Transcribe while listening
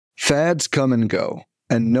Fads come and go,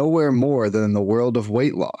 and nowhere more than in the world of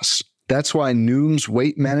weight loss. That's why Noom's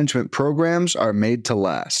weight management programs are made to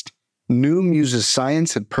last. Noom uses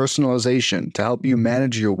science and personalization to help you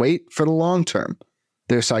manage your weight for the long term.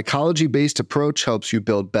 Their psychology-based approach helps you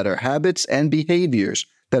build better habits and behaviors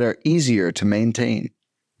that are easier to maintain.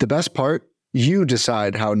 The best part? You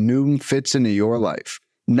decide how Noom fits into your life,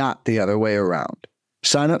 not the other way around.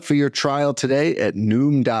 Sign up for your trial today at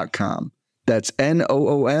Noom.com. That's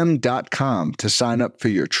Noom.com to sign up for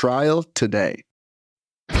your trial today.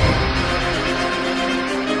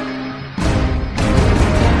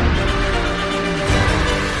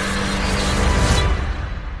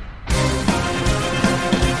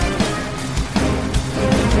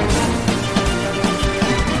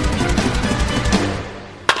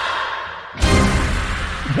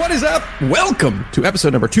 What is up? Welcome to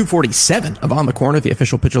episode number 247 of On the Corner, the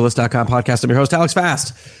official PitcherList.com podcast. I'm your host, Alex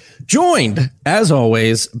Fast, joined, as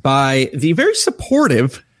always, by the very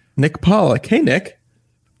supportive Nick Pollack. Hey, Nick.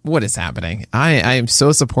 What is happening? I am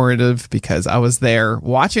so supportive because I was there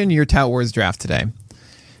watching your Tout Wars draft today.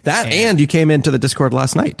 And you came into the Discord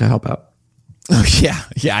last night to help out. Oh, yeah.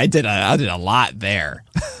 Yeah, I did a lot there.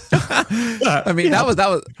 I mean, that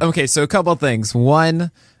was okay. So a couple of things.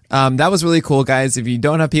 One, that was really cool, guys. If you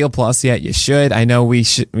don't have PL Plus yet, you should. I know we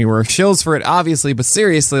were shills for it, obviously, but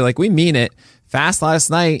seriously, like, we mean it. Fast last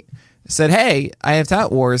night said, hey, I have Tout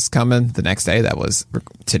Wars coming the next day. That was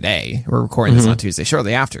today. We're recording this on Tuesday,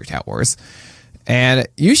 shortly after Tout Wars. And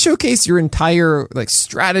you showcase your entire like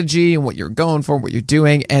strategy and what you're going for, what you're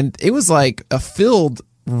doing. And it was like a filled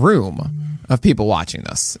room of people watching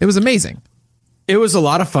this. It was amazing. It was a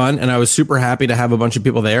lot of fun, and I was super happy to have a bunch of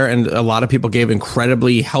people there, and a lot of people gave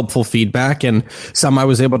incredibly helpful feedback, and some I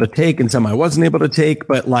was able to take and some I wasn't able to take,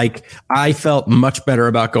 but like I felt much better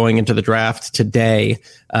about going into the draft today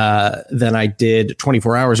than I did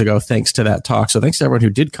 24 hours ago, thanks to that talk. So thanks to everyone who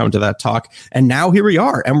did come to that talk, and now here we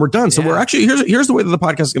are, and we're done. So we're actually, here's the way that the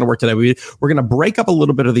podcast is going to work today. We're going to break up a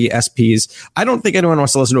little bit of the SPs. I don't think anyone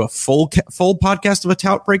wants to listen to a full podcast of a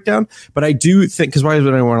tout breakdown, but I do think, because why would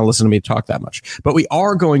anyone want to listen to me talk that much? But we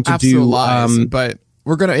are going to but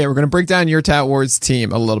we're gonna break down your Tout Wars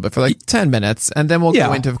team a little bit for like 10 minutes, and then we'll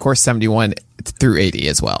go into, of course, 71 through 80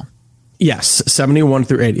 as well. Yes, 71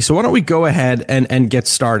 through 80. So why don't we go ahead and get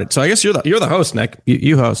started? So I guess you're the host, Nick.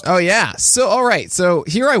 You host. Oh yeah. So all right. So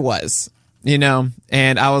here I was,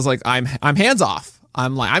 and I was like, I'm hands off.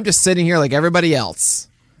 I'm just sitting here like everybody else.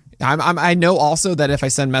 I know also that if I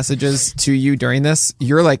send messages to you during this,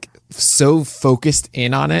 you're like so focused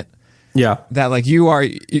in on it. Yeah. That like you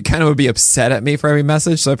kind of would be upset at me for every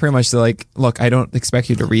message. So I pretty much say like, look, I don't expect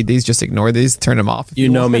you to read these. Just ignore these. Turn them off. You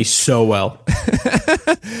know me so well.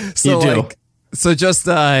 So you do. So just,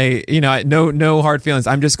 no hard feelings.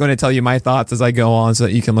 I'm just going to tell you my thoughts as I go on so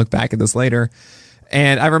that you can look back at this later.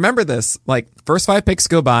 And I remember this, like, first 5 picks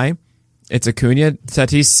go by. It's Acuna,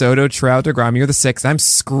 Tatis, Soto, Trout, DeGrom. You're the 6th. I'm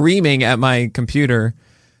screaming at my computer,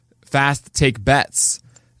 fast, take bets.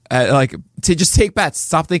 To just take bets.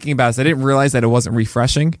 Stop thinking about it. So I didn't realize that it wasn't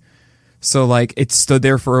refreshing. So like it stood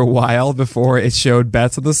there for a while before it showed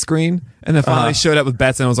bets on the screen, and then finally showed up with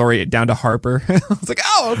bets, and it was already down to Harper. I was like,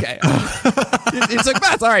 oh, okay. It took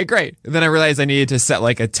bets. All right, great. And then I realized I needed to set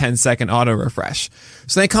like a 10-second auto refresh.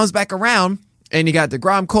 So then it comes back around, and you got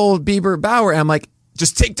DeGrom, Cole, Bieber, Bauer, and I'm like,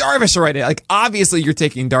 just take Darvish already. Like obviously you're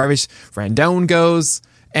taking Darvish. Rendon goes,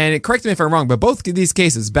 and correct me if I'm wrong, but both of these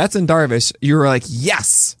cases, Betts and Darvish, you were like,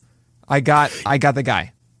 yes. I got the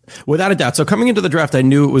guy. Without a doubt. So coming into the draft, I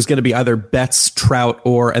knew it was going to be either Betts, Trout,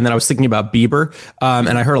 and then I was thinking about Bieber. And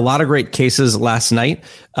I heard a lot of great cases last night.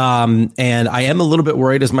 And I am a little bit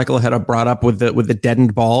worried, as Michael had brought up with the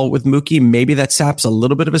deadened ball with Mookie. Maybe that saps a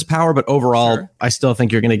little bit of his power, but overall, I still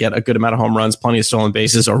think you're going to get a good amount of home runs, plenty of stolen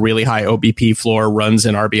bases, or really high OBP floor runs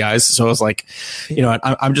and RBIs. So I was like,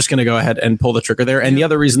 I'm just going to go ahead and pull the trigger there. And the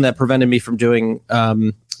other reason that prevented me from doing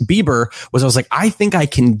Bieber was I was like, I think I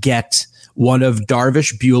can get one of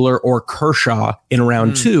Darvish, Buehler, or Kershaw in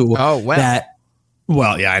round 2. Oh,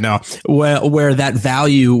 wow. I know. Where that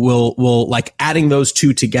value will like adding those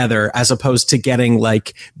two together as opposed to getting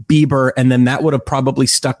like Bieber, and then that would have probably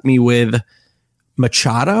stuck me with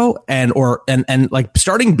Machado and like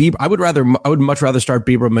starting Bieber. I would much rather start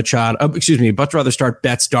Bieber, Machado. Much rather start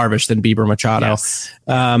Betts, Darvish than Bieber, Machado. Yes.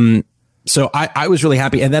 So I was really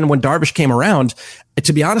happy. And then when Darvish came around,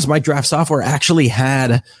 to be honest, my draft software actually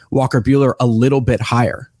had Walker Buehler a little bit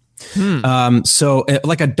higher. So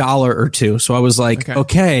like $1 or $2. So I was like,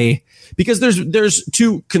 okay, because there's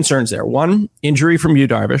two concerns there. One, injury from Yu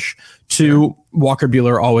Darvish. Two, Walker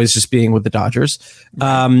Buehler always just being with the Dodgers.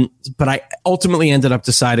 But I ultimately ended up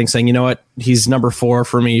deciding, saying, you know what, he's number 4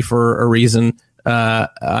 for me for a reason.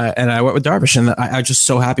 And I went with Darvish, and I'm just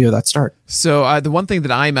so happy with that start. So the one thing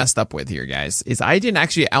that I messed up with here, guys, is I didn't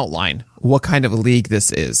actually outline what kind of league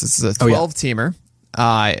this is. This is a 12-teamer.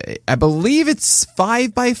 I believe it's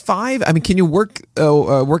 5x5. I mean, can you work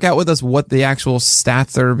out with us what the actual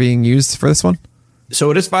stats that are being used for this one? So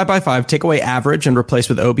it is 5x5. Take away average and replace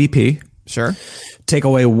with OBP. Sure. Take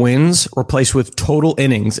away wins, replace with total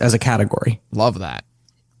innings as a category. Love that.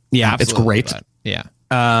 Yeah, Absolutely it's great. Yeah.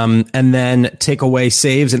 And then take away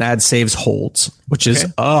saves and add saves holds, which is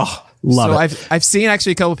love it. I've seen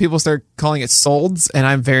actually a couple of people start calling it solds, and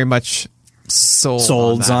I'm very much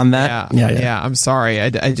sold on that. Yeah. I'm sorry. I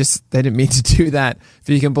didn't mean to do that. If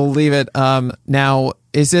you can believe it. Now,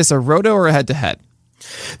 is this a roto or a head-to-head?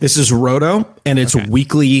 This is roto, and it's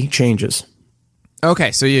weekly changes.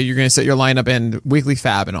 Okay, so you're going to set your lineup in weekly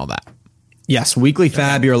fab and all that. Yes, weekly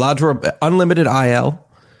fab. You're allowed to unlimited IL.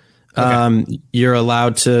 You're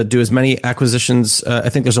allowed to do as many acquisitions. I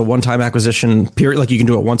think there's a one-time acquisition period, like you can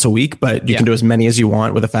do it once a week, but you can do as many as you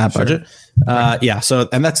want with a fab budget. So,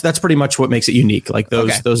 and that's pretty much what makes it unique. Like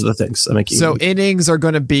those are the things that make it unique. Innings are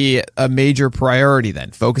going to be a major priority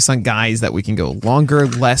then. Focus on guys that we can go longer,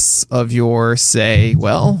 less of your say,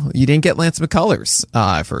 well, you didn't get Lance McCullers,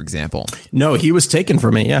 for example. No, he was taken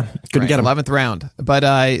from me. Yeah. Couldn't get him. 11th round.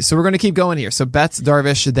 But, so we're going to keep going here. So Betts,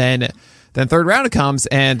 Darvish, then third round it comes,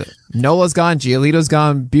 and Nola's gone, Giolito's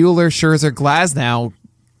gone, Buehler, Scherzer, Glasnow,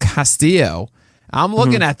 Castillo. I'm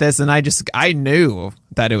looking at this, and I knew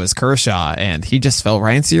that it was Kershaw, and he just fell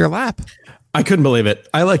right into your lap. I couldn't believe it.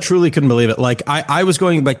 I truly couldn't believe it. Like I was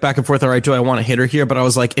going back and forth. All right, do I want a hitter here? But I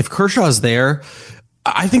was like, if Kershaw's there,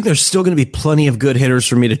 I think there's still going to be plenty of good hitters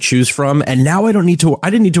for me to choose from. And now I didn't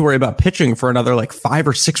need to worry about pitching for another like 5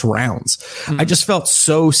 or 6 rounds. I just felt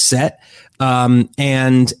so set.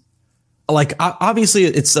 And like, obviously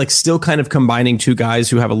it's like still kind of combining 2 guys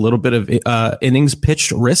who have a little bit of innings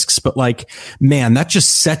pitched risks, but like, man, that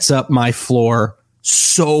just sets up my floor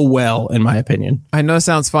so well, in my opinion. I know it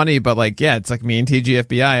sounds funny, but like, yeah, it's like me and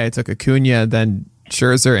TGFBI. I took Acuna, then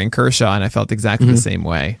Scherzer and Kershaw, and I felt exactly the same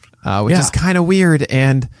way, which is kind of weird.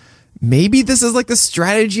 And maybe this is like the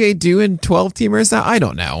strategy I do in 12-teamers now. I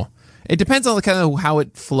don't know. It depends on kind of how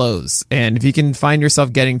it flows. And if you can find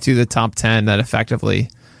yourself getting to the top 10 that effectively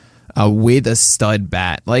with a stud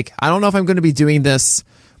bat. Like, I don't know if I'm going to be doing this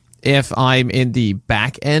if I'm in the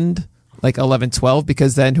back end, like 11, 12,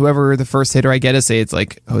 because then whoever the first hitter I get is, say it's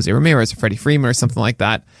like Jose Ramirez or Freddie Freeman or something like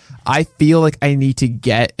that. I feel like I need to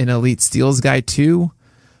get an elite steals guy too.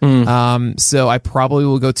 So I probably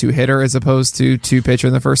will go 2 hitter as opposed to 2 pitcher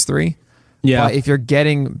in the first 3. Yeah. But if you're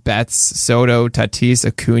getting Betts, Soto, Tatis,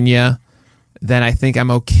 Acuna, then I think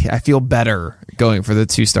I'm okay. I feel better going for the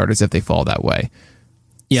 2 starters if they fall that way.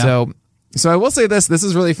 Yeah. So I will say this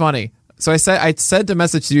is really funny. So I said to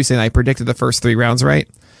message to you saying I predicted the first 3 rounds right.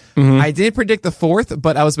 I did predict the 4th,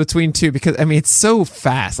 but I was between 2 because I mean it's so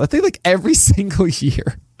fast. I think like every single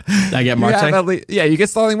year I get Marte. You get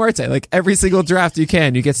Starling Marte. Like every single draft you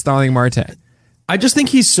get Starling Marte. I just think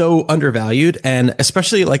he's so undervalued, and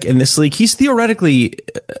especially like in this league, he's theoretically,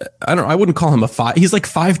 I wouldn't call him a 5. He's like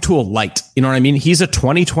 5-tool light. You know what I mean? He's a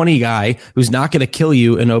 20-20 guy who's not going to kill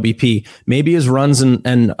you in OBP. Maybe his runs and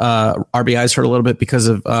RBIs hurt a little bit because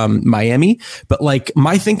of Miami, but like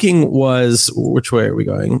my thinking was, which way are we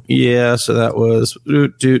going? Yeah, so that was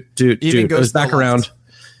it goes back around.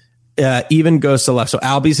 Even goes to left. So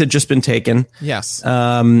Albies had just been taken. Yes.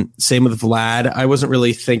 Same with Vlad. I wasn't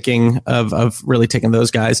really thinking of really taking those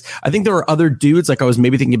guys. I think there were other dudes. Like I was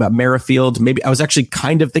maybe thinking about Merrifield. Maybe I was actually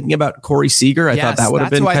kind of thinking about Corey Seager. I thought that would have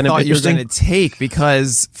been kind of interesting. You were going to take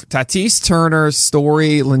because Tatis, Turner,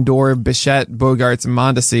 Story, Lindor, Bichette, Bogarts, and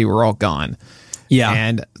Mondesi were all gone. Yeah.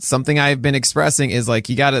 And something I've been expressing is like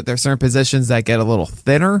there's certain positions that get a little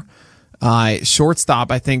thinner.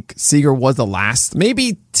 Shortstop, I think Seager was the last.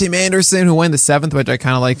 Maybe Tim Anderson, who went the 7th, which I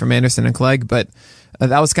kind of like from Anderson and Clegg, but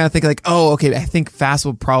that was kind of thinking like, oh, okay, I think Fast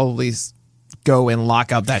will probably go and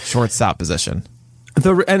lock up that shortstop position.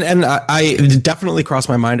 I definitely crossed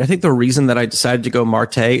my mind. I think the reason that I decided to go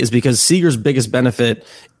Marte is because Seager's biggest benefit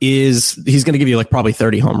is he's going to give you like probably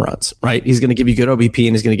 30 home runs, right? He's going to give you good OBP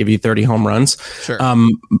and he's going to give you 30 home runs. Sure.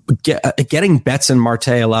 Getting Betts and Marte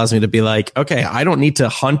allows me to be like, okay, I don't need to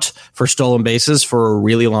hunt for stolen bases for a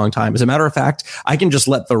really long time. As a matter of fact, I can just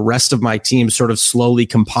let the rest of my team sort of slowly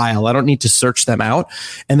compile. I don't need to search them out.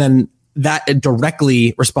 And then that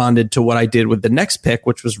directly responded to what I did with the next pick,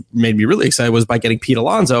 which made me really excited, was by getting Pete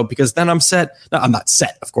Alonso, because then I'm set. No, I'm not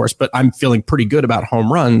set, of course, but I'm feeling pretty good about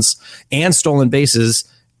home runs and stolen bases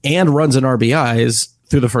and runs and RBIs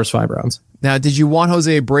through the first 5 rounds. Now, did you want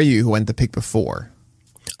Jose Abreu, who went the pick before?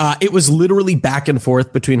 It was literally back and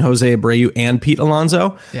forth between Jose Abreu and Pete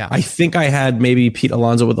Alonso. Yeah. I think I had maybe Pete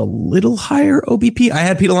Alonso with a little higher OBP. I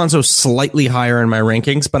had Pete Alonso slightly higher in my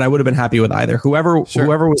rankings, but I would have been happy with either. Whoever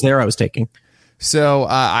was there, I was taking. So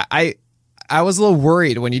I was a little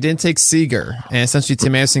worried when you didn't take Seager, and essentially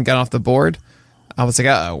Tim Anderson got off the board. I was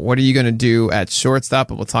like, what are you going to do at shortstop?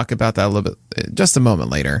 But we'll talk about that a little bit, just a moment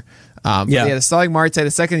later. The Starling Marte,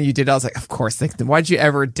 the second you did, I was like, of course. Why'd you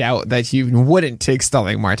ever doubt that you wouldn't take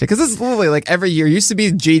Starling Marte? Because this is literally like every year used to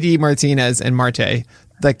be JD Martinez and Marte,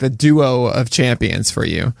 like the duo of champions for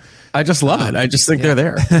you. I just love it. I just think they're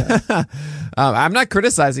there. Yeah. I'm not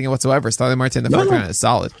criticizing it whatsoever. Starling Marte in the first round is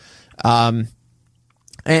solid. And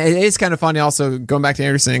it's kind of funny also, going back to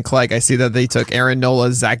Anderson and Clegg, I see that they took Aaron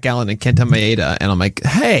Nola, Zach Gallen, and Kenta Maeda, and I'm like,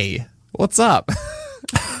 hey, what's up?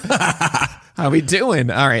 How we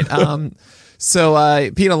doing? All right.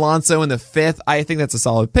 So Pete Alonso in the 5th, I think that's a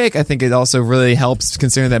solid pick. I think it also really helps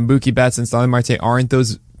considering that Mookie Betts and Starling Marte aren't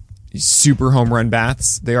those super home run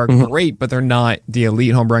bats. They are great, but they're not the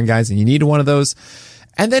elite home run guys, and you need one of those.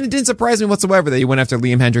 And then it didn't surprise me whatsoever that you went after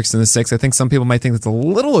Liam Hendricks in the 6th. I think some people might think that's a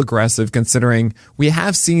little aggressive considering we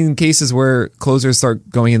have seen cases where closers start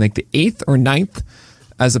going in like the 8th or 9th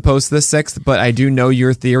as opposed to the 6th. But I do know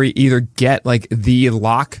your theory, either get like the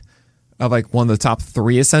lock of like one of the top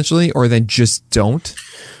 3 essentially, or then just don't.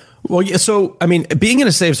 Well, yeah. So, I mean, being in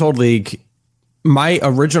a saves hold league, my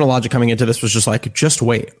original logic coming into this was just like, just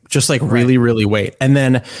wait, just like really, really wait. And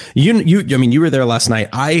then you were there last night.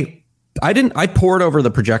 I poured over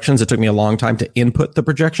the projections. It took me a long time to input the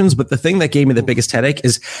projections, but the thing that gave me the biggest headache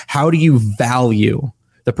is how do you value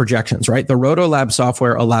the projections, right? The RotoLab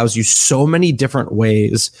software allows you so many different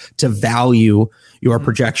ways to value your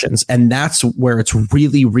projections. And that's where it's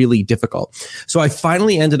really, really difficult. So I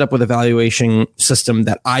finally ended up with a valuation system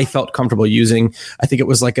that I felt comfortable using. I think it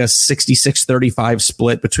was like a 66-35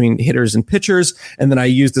 split between hitters and pitchers. And then I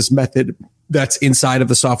used this method that's inside of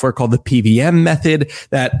the software called the PVM method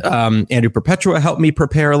that Andrew Perpetua helped me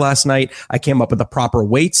prepare last night. I came up with the proper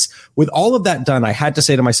weights. With all of that done, I had to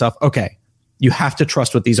say to myself, okay, you have to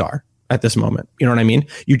trust what these are at this moment. You know what I mean?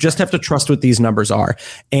 You just have to trust what these numbers are.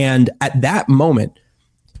 And at that moment,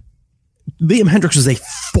 Liam Hendricks was a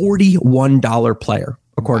 $41 player,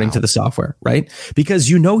 according to the software, right? Because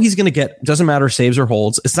you know he's going to get, doesn't matter saves or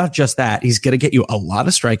holds. It's not just that. He's going to get you a lot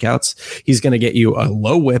of strikeouts. He's going to get you a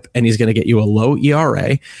low whip, and he's going to get you a low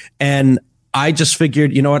ERA. And I just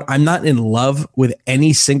figured, you know what? I'm not in love with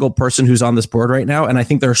any single person who's on this board right now. And I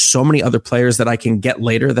think there are so many other players that I can get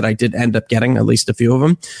later that I did end up getting, at least a few of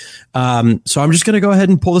them. So I'm just going to go ahead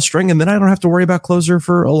and pull the string, and then I don't have to worry about closer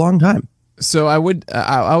for a long time. So I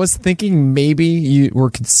was thinking maybe you were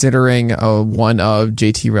considering one of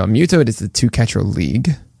JT Realmuto. It is the 2-catcher league.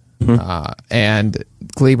 And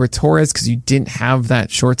Gleyber Torres, because you didn't have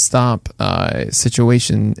that shortstop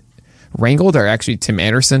situation wrangled, or actually Tim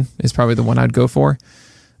Anderson is probably the one I'd go for.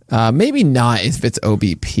 Maybe not if it's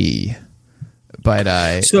OBP, but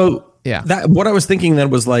yeah. That what I was thinking then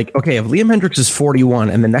was like, okay, if Liam Hendricks is 41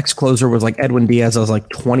 and the next closer was like Edwin Diaz, I was like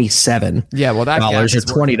 27. Yeah, well, that dollars or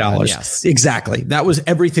 $20. Yes. Exactly. That was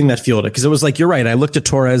everything that fueled it, because it was like, you're right. I looked at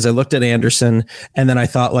Torres, I looked at Anderson, and then I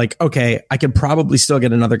thought like, okay, I could probably still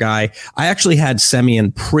get another guy. I actually had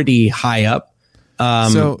Semien pretty high up.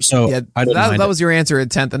 So that was your answer at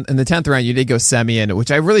 10th. In the 10th round, you did go Semien,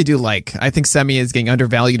 which I really do like. I think Semien is getting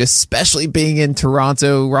undervalued, especially being in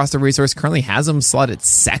Toronto. Roster Resource currently has him slotted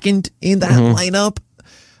 2nd in that lineup.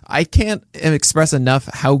 I can't express enough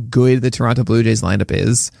how good the Toronto Blue Jays lineup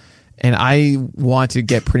is. And I want to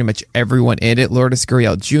get pretty much everyone in it. Lourdes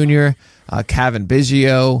Gurriel Jr., Cavan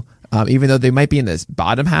Biggio, even though they might be in the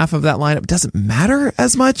bottom half of that lineup, it doesn't matter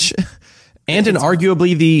as much. And in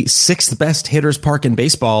arguably the 6th best hitters park in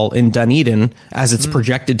baseball in Dunedin, as it's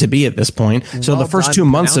projected to be at this point. So the first 2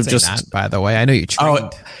 months of just... That, by the way, I know you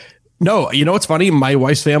trained. No, you know what's funny? My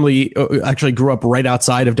wife's family actually grew up right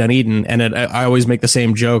outside of Dunedin, and I always make the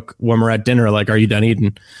same joke when we're at dinner, like, are you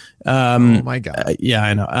Dunedin? Oh my God. Yeah,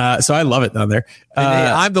 I know. So I love it down there.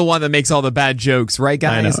 I'm the one that makes all the bad jokes, right,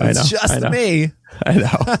 guys? I know, it's just me. I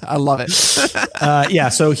know. I love it. Yeah.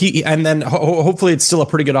 So and then hopefully it's still a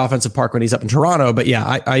pretty good offensive park when he's up in Toronto. But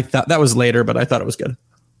yeah, I thought that was later, but I thought it was good.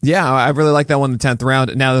 Yeah, I really like that one in the 10th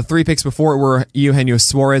round. Now, the 3 picks before were Eugenio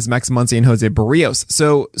Suarez, Max Muncy, and Jose Barrios.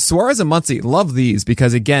 So Suarez and Muncy, love these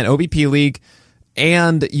because, again, OBP league,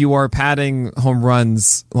 and you are padding home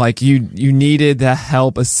runs. Like, you needed the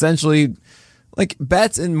help, essentially. Like,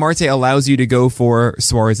 Betts and Marte allows you to go for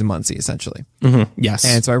Suarez and Muncy, essentially. Yes.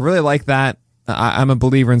 And so I really like that. I'm a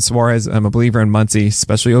believer in Suarez. I'm a believer in Muncy,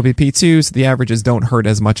 especially OBP too. So the averages don't hurt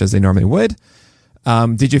as much as they normally would.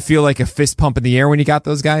 Did you feel like a fist pump in the air when you got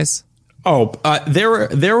those guys? Oh, there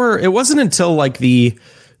were. It wasn't until like the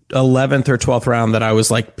 11th or 12th round that I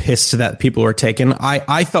was like pissed that people were taken.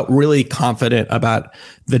 I felt really confident about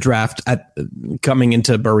the draft coming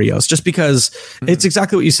into Barrios, just because it's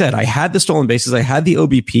exactly what you said. I had the stolen bases. I had the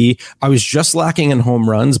OBP. I was just lacking in home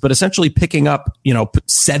runs, but essentially picking up,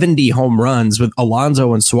 70 home runs with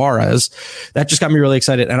Alonso and Suarez. That just got me really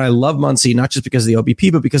excited. And I love Muncy, not just because of the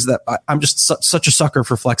OBP, but because of that I'm just such a sucker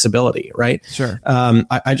for flexibility, right? Sure.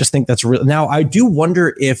 I just think that's real. Now, I do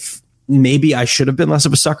wonder if maybe I should have been less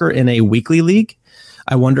of a sucker in a weekly league.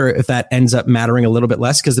 I wonder if that ends up mattering a little bit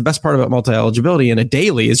less, because the best part about multi-eligibility in a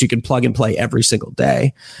daily is you can plug and play every single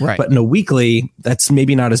day. Right. But in a weekly, that's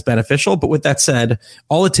maybe not as beneficial. But with that said,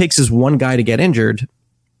 all it takes is one guy to get injured,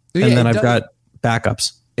 and then I've got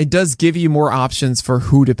backups. It does give you more options for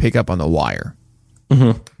who to pick up on the wire.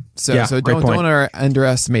 Mm-hmm. So don't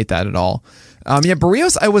underestimate that at all.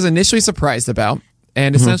 Barrios, I was initially surprised about.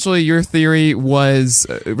 And essentially, your theory was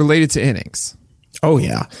related to innings. Oh,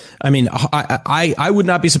 yeah. I mean, I would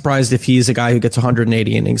not be surprised if he's a guy who gets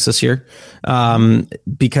 180 innings this year,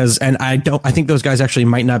 because I think those guys actually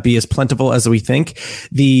might not be as plentiful as we think.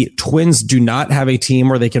 The Twins do not have a team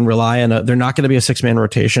where they can rely on they're not going to be a 6-man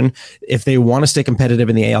rotation. If they want to stay competitive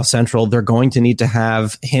in the AL Central, they're going to need to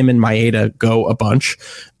have him and Maeda go a bunch.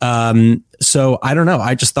 So I don't know.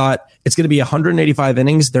 I just thought it's going to be 185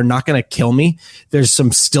 innings. They're not going to kill me. There's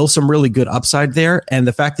still some really good upside there. And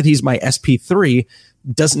the fact that he's my SP3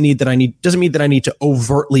 doesn't mean that I need to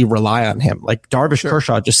overtly rely on him. Like Darvish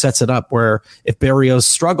Kershaw just sets it up where if Barrios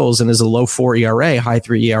struggles and is a low 4 ERA, high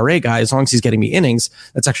 3 ERA guy, as long as he's getting me innings,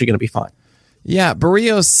 that's actually going to be fine. Yeah.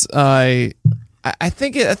 Barrios, I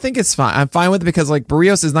think it's fine. I'm fine with it because like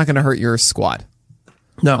Barrios is not going to hurt your squad.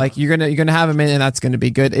 No, like you're gonna have him in, and that's gonna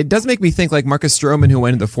be good. It does make me think like Marcus Stroman, who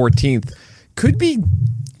went in the 14th, could be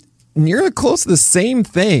near close to the same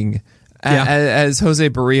thing as Jose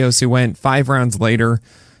Barrios, who went 5 rounds later.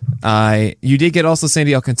 You did get also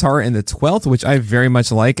Sandy Alcantara in the 12th, which I very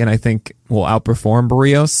much like, and I think will outperform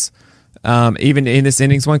Barrios, even in this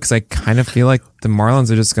innings one, because I kind of feel like the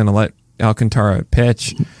Marlins are just gonna let Alcantara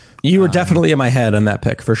pitch. You were definitely in my head on that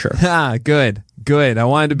pick for sure. Good. I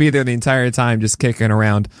wanted to be there the entire time, just kicking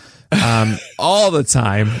around all the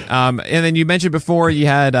time. And then you mentioned before we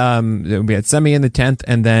had Semi in the 10th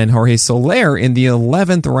and then Jorge Soler in the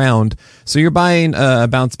 11th round. So you're buying a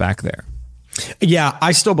bounce back there. Yeah,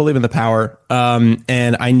 I still believe in the power.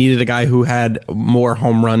 And I needed a guy who had more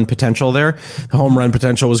home run potential there. The home run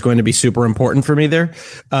potential was going to be super important for me there.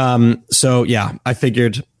 So yeah, I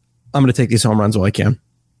figured I'm going to take these home runs while I can.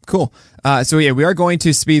 Cool. We are going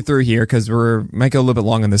to speed through here because might go a little bit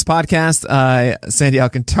long on this podcast. Sandy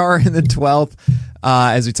Alcantara in the 12th.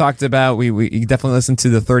 As we talked about, we definitely listened to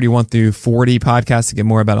the 31 through 40 podcast to get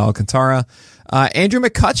more about Alcantara. Andrew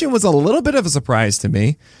McCutchen was a little bit of a surprise to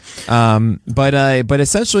me. But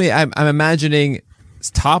essentially I'm imagining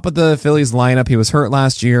top of the Phillies lineup. He was hurt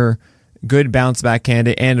last year. Good bounce back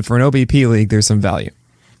candidate. And for an OBP league, there's some value.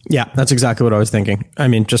 Yeah, that's exactly what I was thinking. I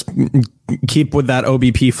mean, just keep with that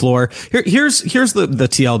OBP floor. Here's the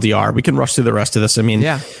TLDR. We can rush through the rest of this. I mean,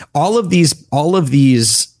 all of these,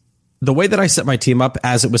 the way that I set my team up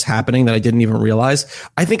as it was happening that I didn't even realize,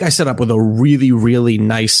 I think I set up with a really, really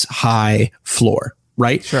nice high floor.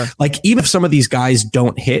 Right? Sure. Like even if some of these guys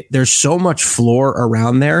don't hit, there's so much floor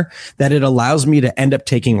around there that it allows me to end up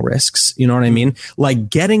taking risks. You know what I mean? Like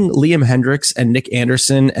getting Liam Hendricks and Nick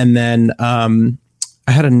Anderson, and then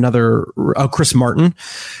I had another Chris Martin.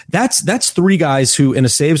 That's 3 guys who in a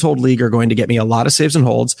saves hold league are going to get me a lot of saves and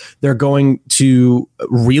holds. They're going to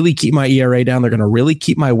really keep my ERA down. They're going to really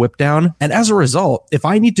keep my whip down. And as a result, if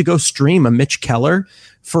I need to go stream a Mitch Keller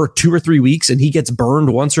for 2 or 3 weeks and he gets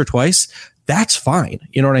burned once or twice, that's fine.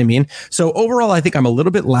 You know what I mean? So overall, I think I'm a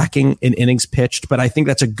little bit lacking in innings pitched, but I think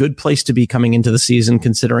that's a good place to be coming into the season,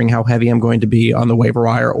 considering how heavy I'm going to be on the waiver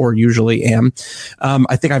wire, or usually am.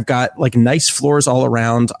 I think I've got like nice floors all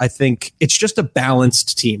around. I think it's just a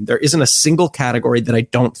balanced team. There isn't a single category that I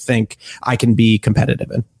don't think I can be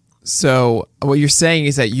competitive in. So what you're saying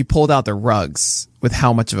is that you pulled out the rugs with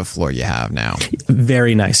how much of a floor you have now.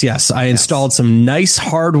 Very nice. Yes. I installed some nice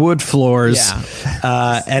hardwood floors.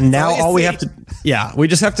 Yeah. And now all we have to, we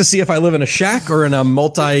just have to see if I live in a shack or in a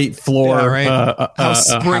multi-floor. Yeah, right. How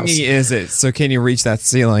springy is it? So can you reach that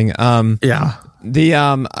ceiling? A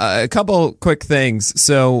couple quick things.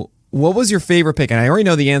 So what was your favorite pick? And I already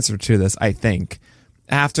know the answer to this, I think,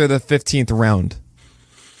 after the 15th round.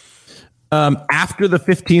 After the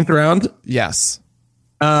 15th round? Yes.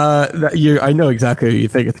 I know exactly who you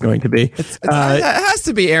think it's going to be. It has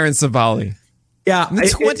to be Aaron Savali. Yeah, in the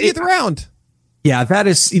 20th round. Yeah, that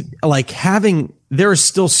is like there is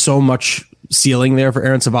still so much ceiling there for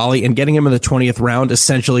Aaron Savali, and getting him in the 20th round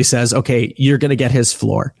essentially says, okay, you're going to get his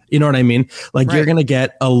floor. You know what I mean? Like right. You're going to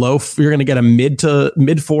get a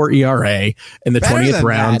mid 4 ERA in the 20th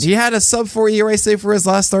round. That. He had a sub 4 ERA save for his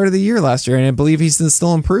last start of the year last year, and I believe he's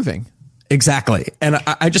still improving. Exactly. And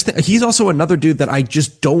I just think he's also another dude that I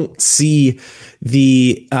just don't see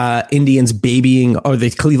the Indians babying, or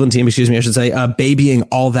the Cleveland team, excuse me, I should say, babying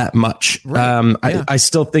all that much. Right. I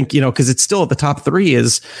still think, because it's still at the top three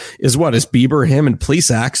is Bieber, him, and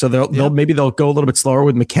Plesac. So maybe they'll go a little bit slower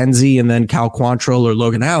with McKenzie and then Cal Quantrill or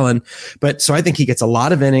Logan Allen. But so I think he gets a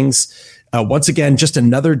lot of innings. Once again, just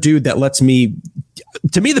another dude that lets me.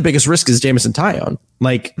 To me, the biggest risk is Jameson Taillon.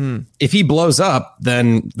 Like, if he blows up,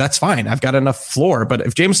 then that's fine. I've got enough floor. But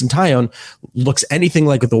if Jameson Taillon looks anything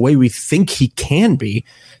like the way we think he can be,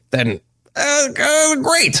 then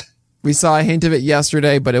great. We saw a hint of it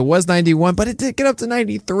yesterday, but it was 91, but it did get up to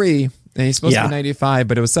 93. And he's supposed to be 95,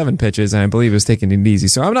 but it was 7 pitches, and I believe it was taking it easy.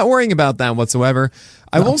 So I'm not worrying about that whatsoever.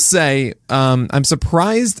 I will say, I'm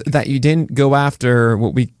surprised that you didn't go after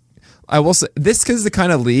I will say this is the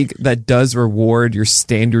kind of league that does reward your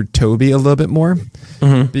standard Toby a little bit more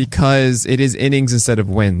because it is innings instead of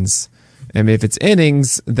wins. And if it's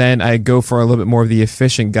innings, then I go for a little bit more of the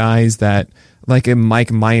efficient guys that, like a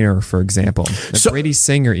Mike Minor, for example, Brady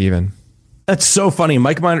Singer even. That's so funny.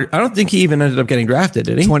 Mike Minor, I don't think he even ended up getting drafted,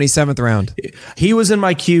 did he? 27th round. He was in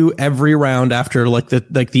my queue every round after the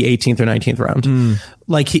 18th or 19th round.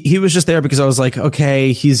 Like he was just there because I was like,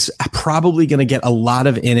 okay, he's probably going to get a lot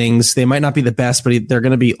of innings. They might not be the best, but they're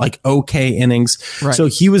going to be like okay innings. Right. So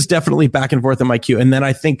he was definitely back and forth in my queue. And then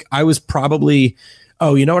I think I was probably,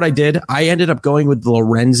 you know what I did? I ended up going with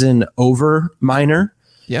Lorenzen over Minor.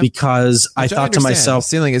 Yep. Because I thought to myself,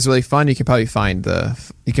 ceiling is really fun. You can probably find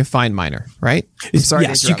Minor, right? I'm sorry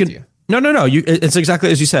to interrupt you. No. It's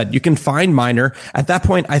exactly as you said. You can find Minor. At that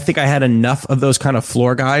point, I think I had enough of those kind of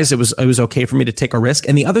floor guys. It was okay for me to take a risk.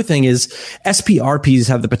 And the other thing is, SPRPs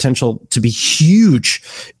have the potential to be huge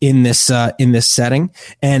in this setting.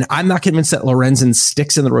 And I'm not convinced that Lorenzen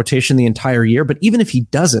sticks in the rotation the entire year. But even if he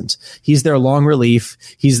doesn't, he's their long relief.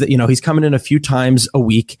 He's coming in a few times a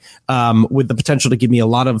week with the potential to give me a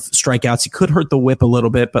lot of strikeouts. He could hurt the whip a little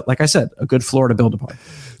bit, but like I said, a good floor to build upon.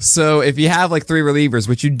 So if you have like 3 relievers,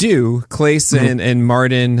 which you do, Clayson and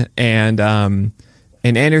Martin and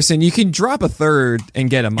Anderson, you can drop a third and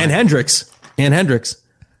get him. And Hendricks.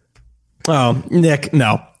 Oh, Nick,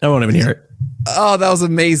 no, I won't even hear it. Oh, that was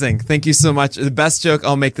amazing. Thank you so much. The best joke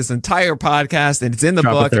I'll make this entire podcast, and it's in the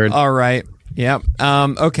book. All right. Yep.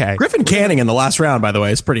 Okay. Griffin Canning in the last round, by the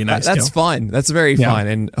way, is pretty nice. That's fun. That's very fun.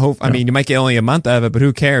 And I mean, you might get only a month out of it, but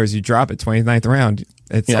who cares? You drop it 29th round.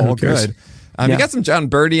 It's all good. You got some John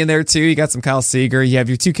Birdie in there too. You got some Kyle Seager. You have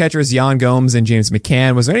your 2 catchers, Jan Gomes and James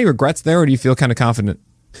McCann. Was there any regrets there, or do you feel kind of confident?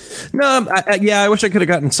 No, I wish I could have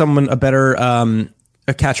gotten someone a better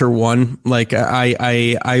a catcher 1. Like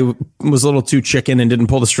I was a little too chicken and didn't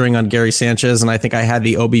pull the string on Gary Sanchez, and I think I had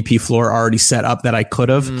the OBP floor already set up that I could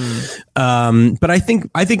have. But I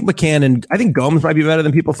think McCann and I think Gomes might be better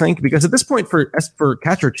than people think, because at this point for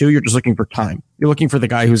catcher 2, you're just looking for time. You're looking for the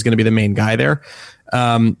guy who's going to be the main guy there.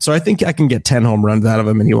 So I think I can get 10 home runs out of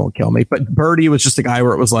him and he won't kill me. But Birdie was just a guy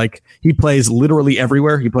where it was like, he plays literally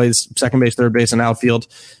everywhere. He plays second base, third base, and outfield.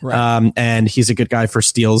 Right. And he's a good guy for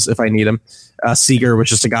steals if I need him. Seager was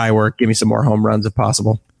just a guy where give me some more home runs if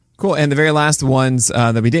possible. Cool. And the very last ones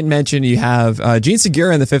that we didn't mention, you have Gene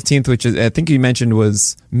Segura in the 15th, which is, I think you mentioned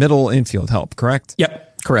was middle infield help, correct?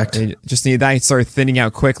 Yep, correct. And just need that. You started thinning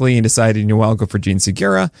out quickly and decided, I'll go for Gene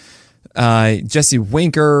Segura. Jesse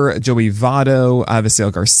Winker, Joey Votto,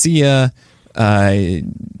 Avisail Garcia,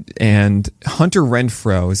 and Hunter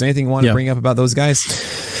Renfroe. Is there anything you want to bring up about those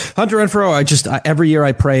guys? Hunter Renfroe, every year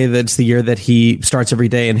I pray that it's the year that he starts every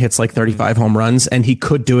day and hits like 35 home runs, and he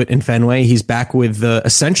could do it in Fenway. He's back with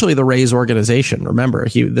essentially the Rays organization. Remember,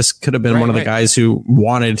 this could have been one of the guys who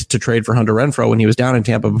wanted to trade for Hunter Renfroe when he was down in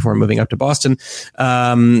Tampa before moving up to Boston.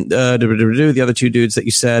 The other 2 dudes that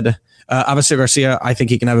you said, Avisail Garcia, I think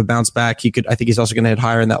he can have a bounce back. I think he's also going to hit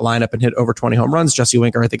higher in that lineup and hit over 20 home runs. Jesse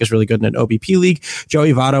Winker, I think, is really good in an OBP league.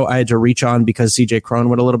 Joey Votto, I had to reach on because CJ Cron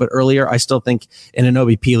went a little bit earlier. I still think in an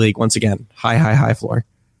OBP league, once again, high floor.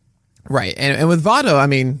 Right. And with Votto, I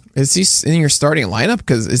mean, is he in your starting lineup?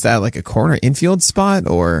 Because is that like a corner infield spot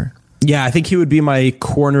or? Yeah, I think he would be my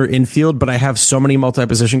corner infield, but I have so many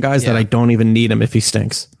multi-position guys that I don't even need him if he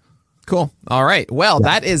stinks. Cool. All right. Well,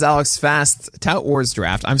 that is Alex Fast Tout Wars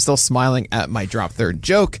draft. I'm still smiling at my drop third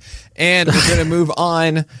joke. And we're going to move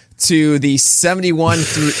on to the 71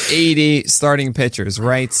 through 80 starting pitchers,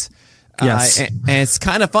 right? Yes. And it's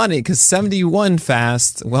kind of funny because 71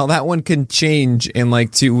 Fast, well, that one can change in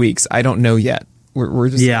like 2 weeks. I don't know yet. We're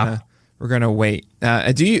just we're going to wait.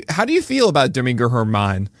 How do you feel about Domingo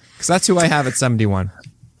Germán? Because that's who I have at 71.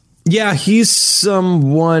 Yeah, he's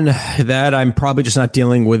someone that I'm probably just not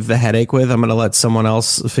dealing with the headache with. I'm going to let someone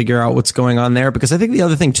else figure out what's going on there, because I think the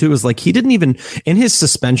other thing too is like he didn't even, in his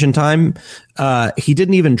suspension time, he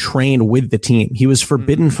didn't even train with the team. He was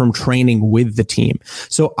forbidden from training with the team.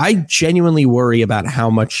 So I genuinely worry about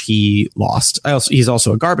how much he lost. He's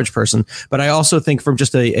also a garbage person, but I also think from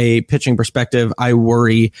just a pitching perspective, I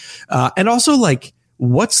worry. And also, like,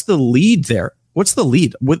 what's the lead there? What's the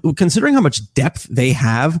lead? Considering how much depth they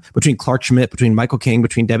have between Clark Schmidt, between Michael King,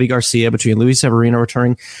 between Debbie Garcia, between Luis Severino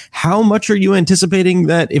returning, how much are you anticipating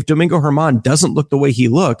that if Domingo Germán doesn't look the way he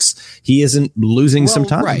looks, he isn't losing some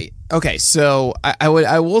time? Right. Okay. So I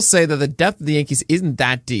will say that the depth of the Yankees isn't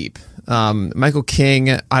that deep. Michael King,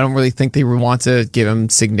 I don't really think they want to give him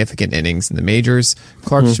significant innings in the majors.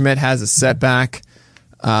 Clark Schmidt has a setback,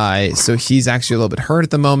 so he's actually a little bit hurt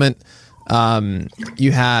at the moment.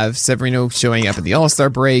 You have Severino showing up at the All-Star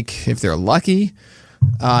break if they're lucky.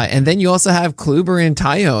 And then you also have Kluber and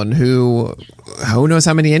Tyone, who knows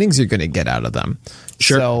how many innings you're going to get out of them.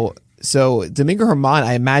 Sure. So Domingo Germán,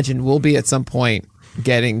 I imagine, will be at some point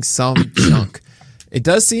getting some chunk. It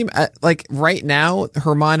does seem like right now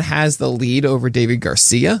Germán has the lead over David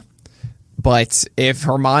Garcia. But if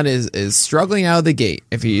Germán is struggling out of the gate,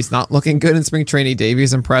 if he's not looking good in spring training,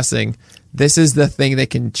 Davey's impressing, this is the thing that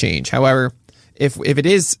can change. However, if it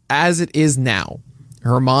is as it is now,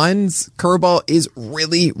 Germán's curveball is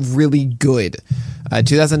really, really good.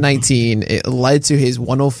 2019, it led to his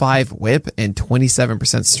 105 whip and 27%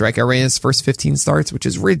 strikeout rate in his first 15 starts, which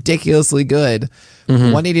is ridiculously good.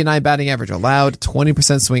 189 batting average allowed,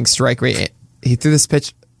 20% swing strike rate. He threw this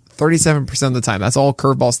pitch 37% of the time. That's all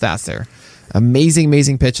curveball stats there.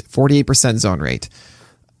 Amazing pitch, 48% zone rate.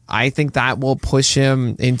 I think that will push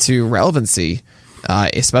him into relevancy,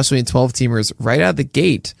 especially in 12-teamers right out of the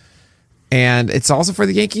gate. And it's also for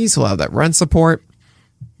the Yankees. He'll have that run support.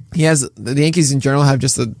 The Yankees in general have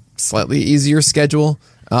just a slightly easier schedule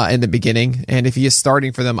in the beginning. And if he is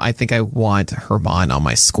starting for them, I think I want Germán on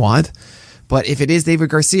my squad. But if it is David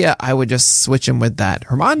Garcia, I would just switch him with that.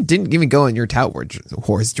 Germán didn't even go in your Tout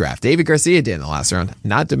Wars draft. David Garcia did in the last round,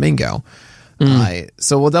 not Domingo.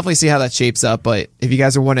 So we'll definitely see how that shapes up. But if you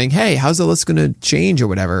guys are wondering, hey, how's the list going to change or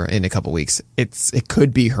whatever in a couple weeks, it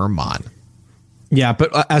could be Germán. Yeah,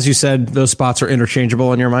 but as you said, those spots are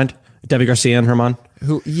interchangeable in your mind. Debbie Garcia and Germán.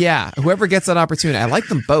 Whoever gets that opportunity. I like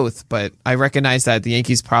them both, but I recognize that the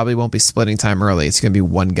Yankees probably won't be splitting time early. It's going to be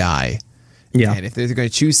one guy. Yeah, and if they're going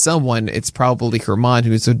to choose someone, it's probably Germán,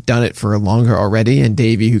 who's done it for longer already, and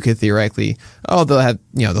Davey, who could theoretically,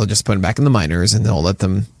 they'll just put him back in the minors and they'll let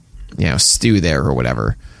them, stew there or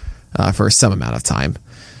whatever for some amount of time.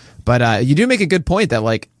 But you do make a good point that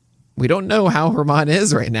we don't know how Germán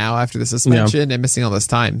is right now after the suspension and missing all this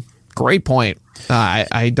time. Great point.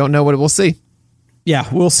 I don't know what we'll see. Yeah,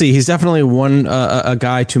 we'll see. He's definitely a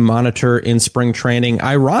guy to monitor in spring training.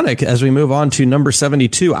 Ironic as we move on to number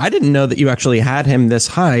 72. I didn't know that you actually had him this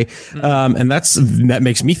high. And that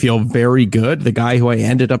makes me feel very good. The guy who I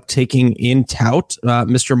ended up taking in Tout,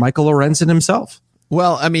 Mr. Michael Lorenzen himself.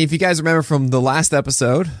 Well, I mean, if you guys remember from the last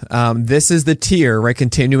episode, this is the tier, right?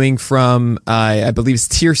 Continuing from, I believe it's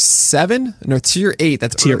tier 7, no, tier 8.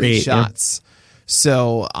 That's tier 8 shots. Yeah.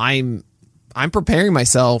 So I'm preparing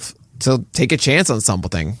myself to take a chance on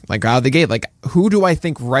something out of the gate. Who do I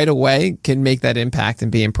think right away can make that impact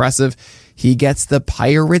and be impressive? He gets the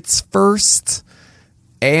Pirates first,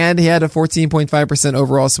 and he had a 14.5%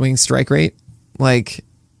 overall swing strike rate.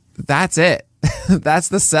 That's it. That's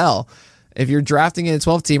the sell. If you're drafting in a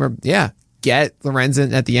 12-teamer, get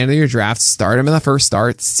Lorenzen at the end of your draft, start him in the first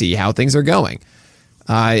start, see how things are going.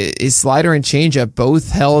 His slider and changeup both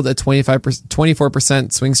held a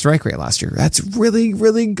 24% swing strike rate last year. That's really,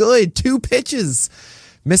 really good. 2 pitches,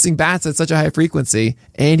 missing bats at such a high frequency,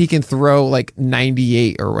 and he can throw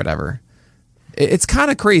 98 or whatever. It's kind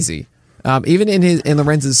of crazy. Even in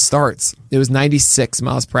Lorenzen's starts, it was 96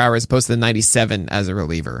 miles per hour as opposed to the 97 as a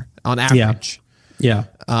reliever on average. Yeah.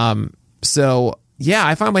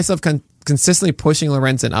 I find myself consistently pushing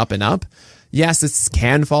Lorenzen up and up. Yes, this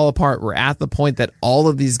can fall apart. We're at the point that all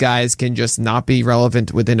of these guys can just not be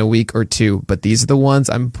relevant within a week or two, but these are the ones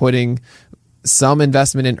I'm putting some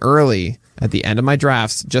investment in early at the end of my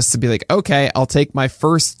drafts just to be like, okay, I'll take my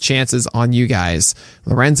first chances on you guys.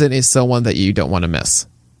 Lorenzen is someone that you don't want to miss.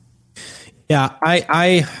 Yeah,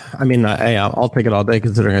 I mean, I'll take it all day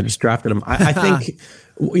considering I just drafted him. I think,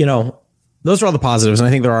 those are all the positives, and I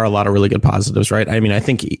think there are a lot of really good positives, right? I mean, I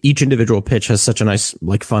think each individual pitch has such a nice,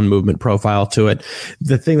 like, fun movement profile to it.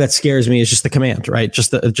 The thing that scares me is just the command, right?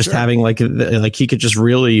 Just having like he could just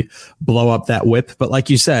really blow up that whip. But like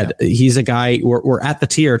you said, he's a guy. We're at the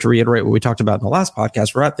tier, to reiterate what we talked about in the last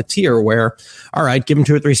podcast. We're at the tier where, all right, give him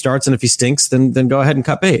 2 or 3 starts, and if he stinks, then go ahead and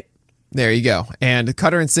cut bait. There you go. And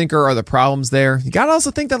cutter and sinker are the problems there. You got to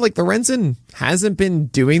also think that like Lorenzen hasn't been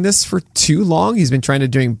doing this for too long. He's been trying to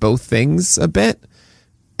doing both things a bit.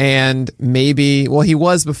 And maybe, well, he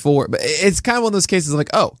was before, but it's kind of one of those cases like,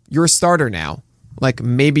 oh, you're a starter now. Like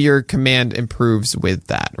maybe your command improves with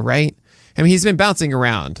that, right? I mean, he's been bouncing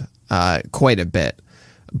around quite a bit.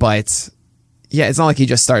 But yeah, it's not like he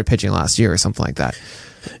just started pitching last year or something like that.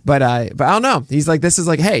 But I don't know. He's like, this is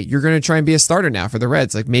like, hey, you're going to try and be a starter now for the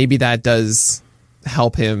Reds. Like maybe that does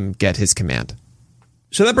help him get his command.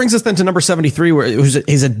 So that brings us then to number 73, where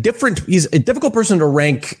he's a difficult person to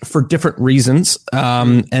rank for different reasons.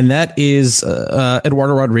 And that is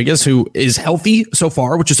Eduardo Rodriguez, who is healthy so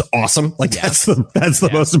far, which is awesome. Like that's the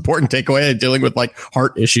most important takeaway, dealing with like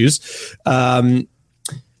heart issues.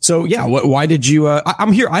 So yeah, why did you?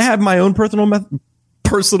 I'm here. I have my own personal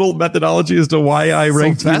methodology as to why I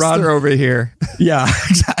ranked Erod over here. Yeah,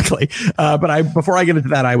 exactly. But before I get into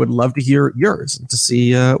that, I would love to hear yours and to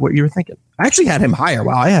see what you were thinking. I actually had him higher.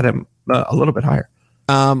 Wow, I had him a little bit higher.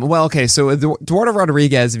 Well, okay. So Eduardo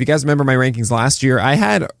Rodriguez, if you guys remember my rankings last year, I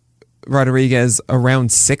had Rodriguez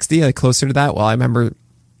around 60, like closer to that. Well,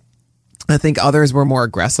 I think others were more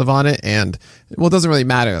aggressive on it, and well, it doesn't really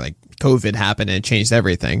matter. Like COVID happened and it changed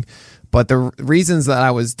everything. But the reasons that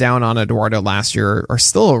I was down on Eduardo last year are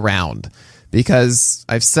still around, because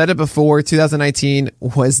I've said it before, 2019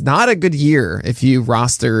 was not a good year if you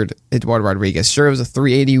rostered Eduardo Rodriguez. Sure, it was a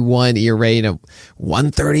 381 ERA and a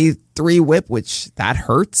 133 whip, which that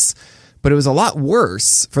hurts. But it was a lot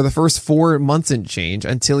worse for the first 4 months and change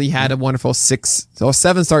until he had a wonderful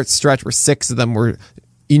 7-start stretch where 6 of them were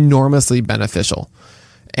enormously beneficial.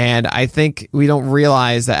 And I think we don't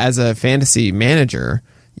realize that as a fantasy manager,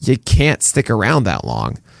 you can't stick around that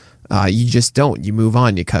long. You just don't. You move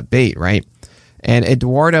on. You cut bait, right? And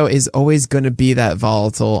Eduardo is always going to be that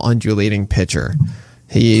volatile, undulating pitcher.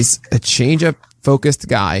 He's a changeup focused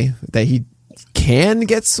guy that he can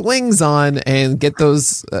get swings on and get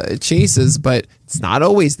those chases, but it's not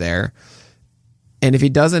always there. And if he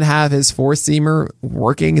doesn't have his 4-seamer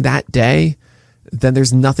working that day, then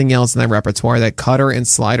there's nothing else in that repertoire. That cutter and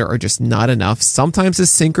slider are just not enough. Sometimes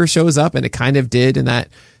his sinker shows up, and it kind of did in that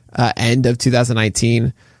end of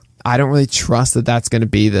 2019. I don't really trust that that's going to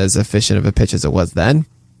be as efficient of a pitch as it was then.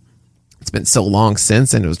 It's been so long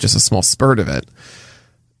since, and it was just a small spurt of it.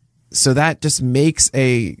 So that just makes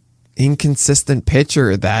a inconsistent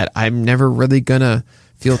pitcher that I'm never really going to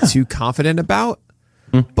feel too confident about.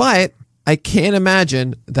 But I can't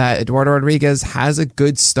imagine that Eduardo Rodriguez has a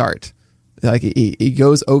good start. Like he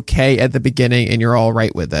goes okay at the beginning and you're all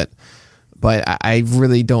right with it. But I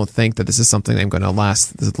really don't think that this is something I'm going to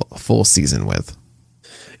last the full season with.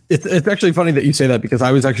 It's actually funny that you say that, because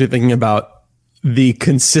I was actually thinking about the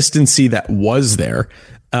consistency that was there.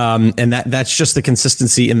 And that's just the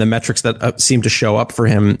consistency in the metrics that seem to show up for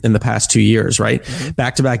him in the past 2 years, right? Mm-hmm.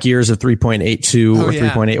 Back-to-back years of 3.82 or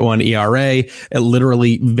 3.81 ERA,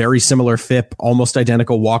 literally very similar FIP, almost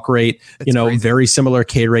identical walk rate, crazy. Very similar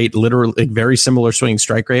K rate, literally very similar swing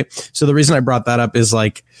strike rate. So the reason I brought that up is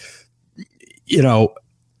like,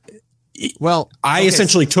 I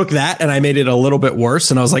essentially took that and I made it a little bit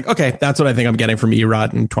worse. And I was like, okay, that's what I think I'm getting from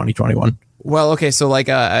Erod in 2021. Well, okay. So like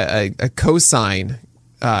a cosine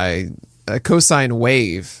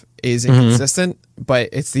wave is inconsistent, but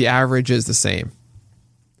it's the average is the same.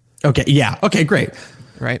 Okay. Yeah. Okay, great.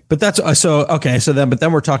 Right. But that's but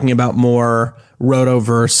then we're talking about more roto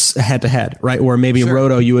versus head to head, right? Where maybe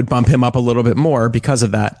roto, you would bump him up a little bit more because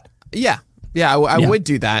of that. Yeah. Yeah, I would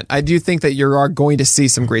do that. I do think that you are going to see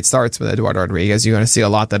some great starts with Eduardo Rodriguez. You're going to see a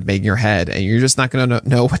lot that bang your head, and you're just not going to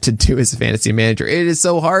know what to do as a fantasy manager. It is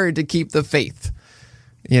so hard to keep the faith,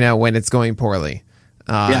 when it's going poorly.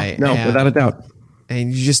 Without a doubt.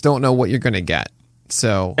 And you just don't know what you're going to get.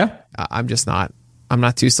 So I'm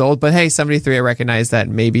not too sold. But hey, 73, I recognize that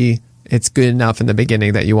maybe it's good enough in the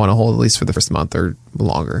beginning that you want to hold at least for the first month or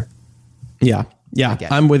longer. Yeah. Yeah,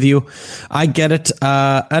 I'm with you. I get it,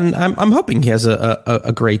 and I'm hoping he has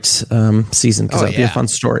a great season because that'd be a fun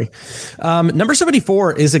story. Number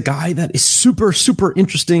 74 is a guy that is super, super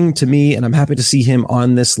interesting to me, and I'm happy to see him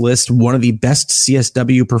on this list. One of the best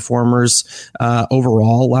CSW performers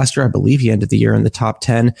overall last year. I believe he ended the year in the top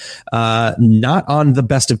 10. Not on the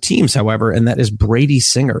best of teams, however, and that is Brady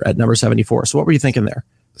Singer at number 74. So what were you thinking there?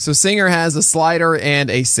 So Singer has a slider and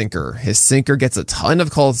a sinker. His sinker gets a ton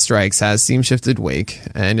of cold strikes, has seam shifted wake,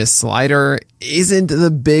 and his slider isn't the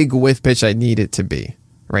big whiff pitch I need it to be.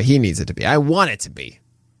 Right? He needs it to be. I want it to be.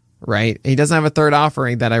 Right? He doesn't have a third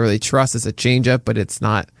offering that I really trust as a changeup, but it's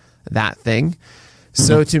not that thing.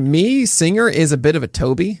 So to me, Singer is a bit of a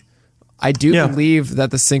Toby. I do believe that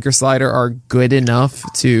the sinker slider are good enough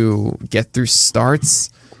to get through starts,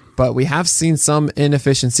 but we have seen some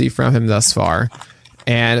inefficiency from him thus far.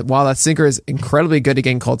 And while that sinker is incredibly good at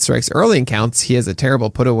getting cold strikes early in counts, he has a terrible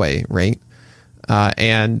put away rate.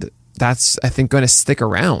 And that's, I think, going to stick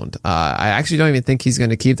around. I actually don't even think he's going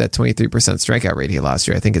to keep that 23% strikeout rate he had last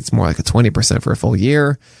year. I think it's more like a 20% for a full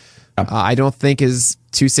year. I don't think his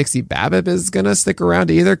 260 BABIP is going to stick around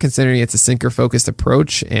either, considering it's a sinker-focused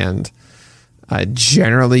approach. And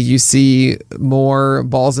generally, you see more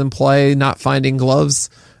balls in play, not finding gloves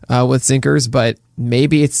with sinkers, but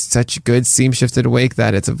maybe it's such good seam shifted wake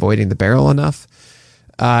that it's avoiding the barrel enough.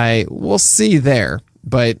 We'll see there,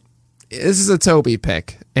 but this is a Toby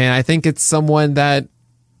pick, and I think it's someone that,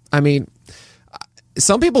 I mean,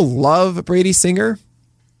 some people love Brady Singer,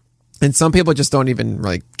 and some people just don't even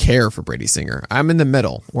really care for Brady Singer. I'm in the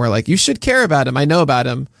middle, where like, you should care about him. I know about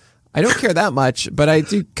him. I don't care that much, but I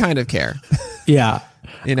do kind of care. Yeah.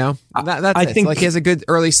 You know, I think like he has a good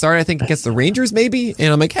early start. I think against the Rangers, maybe.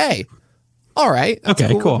 And I'm like, hey, all right. That's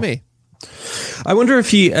cool. With me. I wonder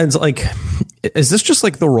if he ends like, is this just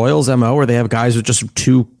like the Royals MO where they have guys with just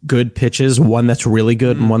two good pitches, one that's really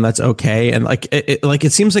good and one that's okay. And like,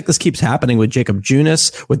 it seems like this keeps happening with Jacob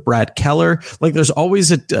Junis, with Brad Keller. Like there's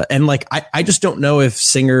always and like, I just don't know if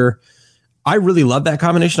Singer, I really love that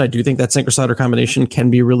combination. I do think that sinker slider combination can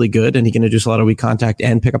be really good, and he can induce a lot of weak contact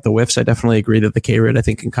and pick up the whiffs. I definitely agree that the K rate I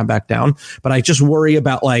think can come back down, but I just worry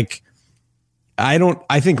about like,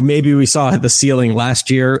 I think maybe we saw the ceiling last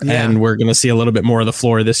year and we're going to see a little bit more of the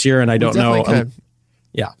floor this year. And I don't know.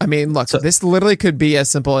 I mean, look, this literally could be as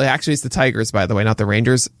simple. Actually, it's the Tigers, by the way, not the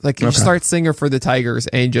Rangers. Like you start Singer for the Tigers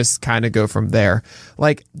and just kind of go from there.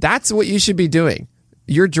 Like that's what you should be doing.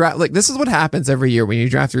 Your draft, like this is what happens every year when you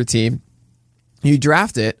draft your team. You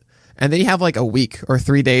draft it, and then you have like a week or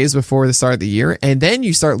 3 days before the start of the year, and then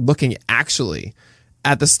you start looking actually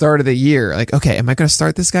at the start of the year. Like, okay, am I going to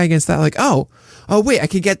start this guy against that? Like, oh, wait, I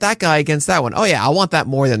could get that guy against that one. Oh, yeah, I want that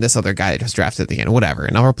more than this other guy that just drafted at the end, whatever,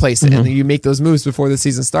 and I'll replace it. And then you make those moves before the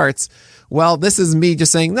season starts. Well, this is me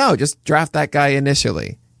just saying, no, just draft that guy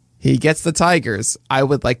initially. He gets the Tigers. I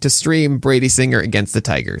would like to stream Brady Singer against the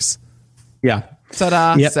Tigers. Yeah.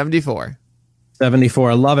 Ta-da, yep. 74. 74.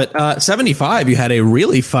 I love it. 75, you had a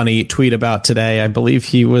really funny tweet about today. I believe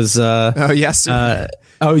he was... yesterday.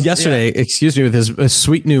 Yesterday, excuse me, with his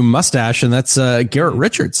sweet new mustache, and that's Garrett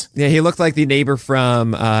Richards. Yeah, he looked like the neighbor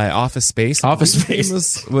from Office Space. Office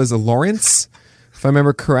Space. Was Lawrence, if I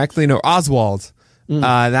remember correctly. No, Oswald.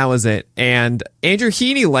 That was it. And Andrew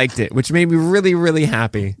Heaney liked it, which made me really, really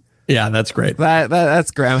happy. Yeah, that's great. That's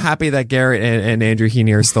great. I'm happy that Garrett and Andrew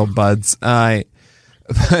Heaney are still buds.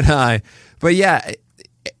 But yeah,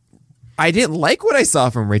 I didn't like what I saw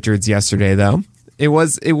from Richards yesterday, though. It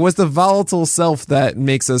was the volatile self that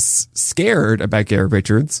makes us scared about Garrett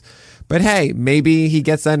Richards. But hey, maybe he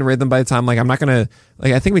gets that in rhythm by the time. Like I'm not gonna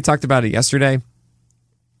I think we talked about it yesterday.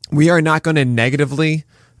 We are not going to negatively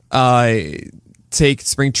take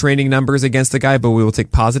spring training numbers against the guy, but we will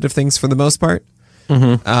take positive things for the most part.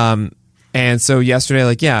 And so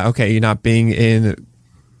yesterday, you're not being in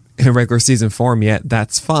regular season form yet,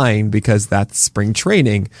 that's fine because that's spring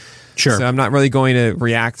training. Sure. So I'm not really going to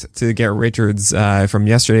react to Garrett Richards from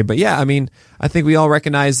yesterday. But yeah, I mean, I think we all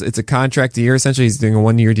recognize it's a contract year. Essentially, he's doing a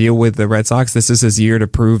 1-year deal with the Red Sox. This is his year to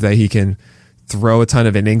prove that he can throw a ton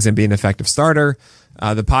of innings and be an effective starter.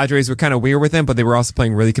 The Padres were kind of weird with him, but they were also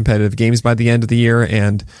playing really competitive games by the end of the year.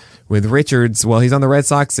 And with Richards, well, he's on the Red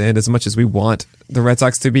Sox, and as much as we want the Red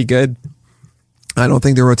Sox to be good, I don't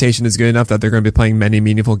think the rotation is good enough that they're going to be playing many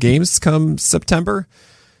meaningful games come September.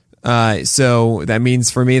 So that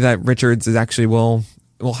means for me that Richards is actually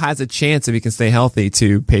has a chance, if he can stay healthy,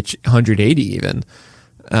 to pitch 180 even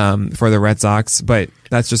for the Red Sox. But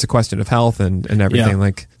that's just a question of health and everything.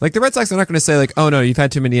 Yeah. Like the Red Sox are not going to say like, oh no, you've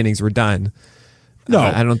had too many innings, we're done. No,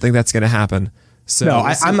 I don't think that's going to happen. So no,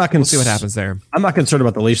 I'm not. We'll see what happens there. I'm not concerned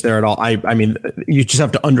about the leash there at all. I mean, you just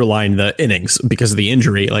have to underline the innings because of the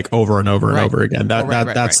injury, like over and over and over again.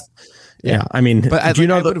 That's. Yeah, I mean, but I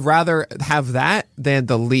would rather have that than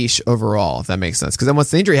the leash overall, if that makes sense. Because then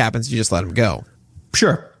once the injury happens, you just let him go.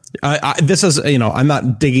 Sure. This is, I'm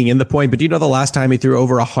not digging in the point, but do you know the last time he threw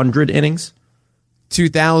over 100 innings?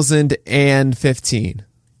 2015.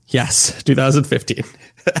 Yes, 2015.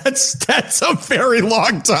 That's a very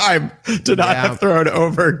long time to not have thrown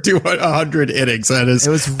over 100 innings. It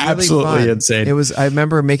was really absolutely insane. I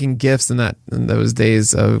remember making GIFs in those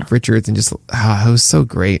days of Richards, and just it was so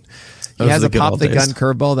great. He has a pop the gun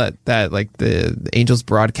curveball that like the Angels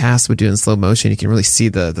broadcast would do in slow motion. You can really see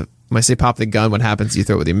the when I say pop the gun, what happens? You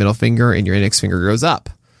throw it with your middle finger and your index finger goes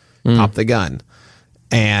up. Pop the gun.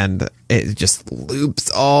 And it just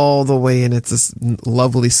loops all the way in. It's this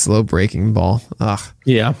lovely slow breaking ball.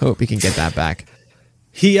 Yeah. Hope he can get that back.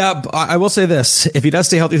 I will say this. If he does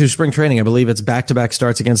stay healthy through spring training, I believe it's back-to-back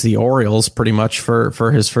starts against the Orioles pretty much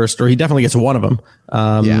for his first, or he definitely gets one of them.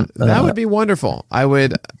 That would be wonderful. I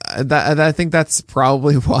think that's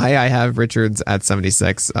probably why I have Richards at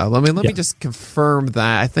 76. Let me just confirm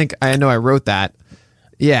that. I know I wrote that.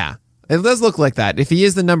 Yeah. It does look like that. If he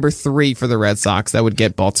is the number 3 for the Red Sox, that would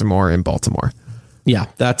get Baltimore in Baltimore. Yeah,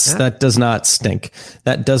 that does not stink.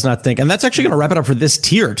 That does not stink. And that's actually going to wrap it up for this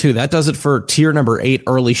tier, too. That does it for tier number 8,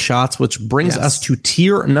 early shots, which brings us to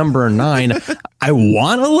tier number 9. I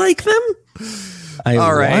want to like them.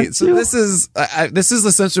 All right. So this is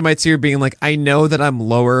essentially my tier being like, I know that I'm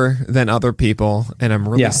lower than other people, and I'm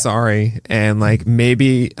really sorry. And like,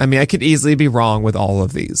 I could easily be wrong with all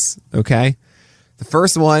of these. Okay. The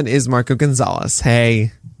first one is Marco Gonzalez.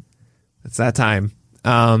 Hey, it's that time.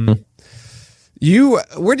 Where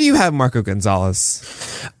do you have Marco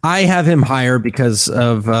Gonzalez? I have him higher because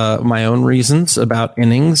of my own reasons about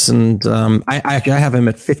innings, and I have him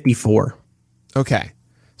at 54. Okay,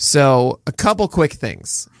 so a couple quick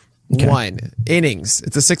things. Okay. 1, innings.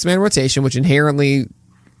 It's a 6-man rotation, which inherently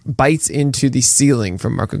bites into the ceiling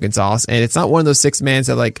from Marco Gonzalez, and it's not one of those 6-mans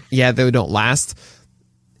that they don't last.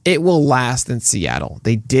 It will last in Seattle.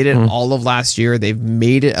 They did it all of last year. They've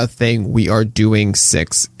made it a thing. We are doing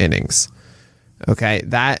 6 innings. Okay,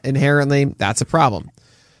 that inherently, that's a problem.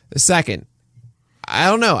 The second, I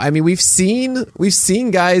don't know. I mean, we've seen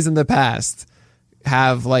guys in the past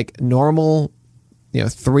have like normal,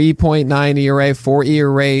 3.9 ERA, 4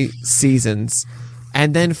 ERA seasons,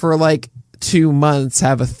 and then for like 2 months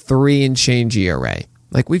have a 3 and change ERA.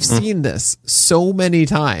 Like we've seen this so many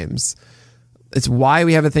times. It's why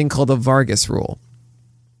we have a thing called the Vargas rule.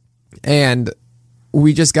 And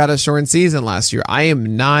we just got a shortened season last year. I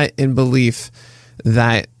am not in belief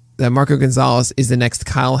that Marco Gonzalez is the next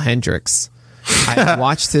Kyle Hendricks. I've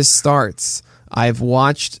watched his starts. I've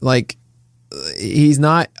watched, he's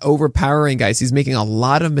not overpowering guys. He's making a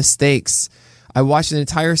lot of mistakes. I watched an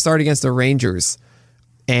entire start against the Rangers,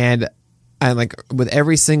 and with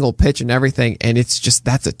every single pitch and everything, and it's just,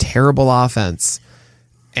 that's a terrible offense.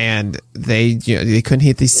 And they couldn't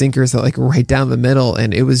hit these sinkers that right down the middle,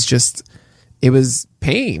 and it was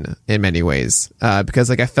pain in many ways because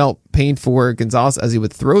I felt pain for Gonzalez as he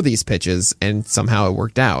would throw these pitches, and somehow it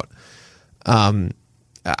worked out.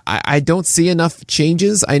 I don't see enough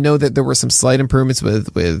changes. I know that there were some slight improvements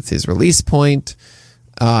with his release point,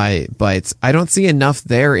 but I don't see enough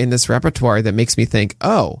there in this repertoire that makes me think,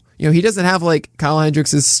 he doesn't have Kyle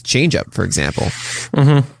Hendricks' changeup, for example.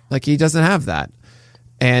 He doesn't have that.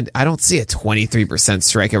 And I don't see a 23%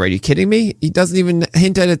 strikeout rate. Are you kidding me? He doesn't even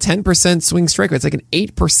hint at a 10% swing strike rate. It's like an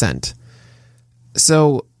 8%.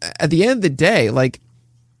 So at the end of the day,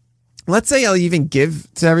 let's say I'll even give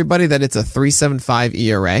to everybody that it's a 3.75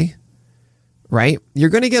 ERA, right?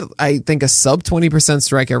 You're going to get, I think, a sub 20%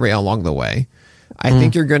 strikeout rate along the way. I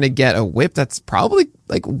think you're going to get a whip that's probably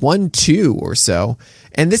 1.2 or so.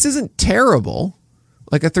 And this isn't terrible.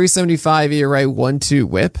 Like a 3.75 ERA 1.2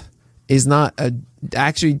 whip is not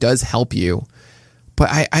actually does help you, but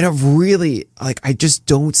I don't really I just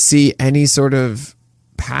don't see any sort of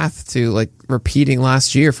path to repeating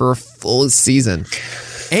last year for a full season.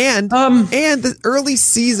 And the early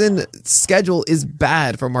season schedule is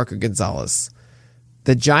bad for Marco Gonzalez.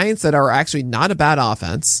 The Giants, that are actually not a bad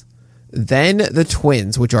offense, then the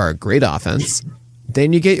Twins, which are a great offense,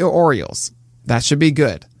 then you get your Orioles. That should be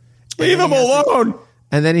good. Leave them alone.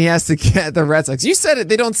 And then he has to get the Red Sox. You said it.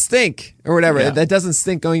 They don't stink or whatever. Yeah. That doesn't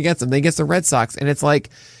stink going against them. They get the Red Sox. And it's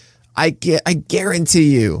I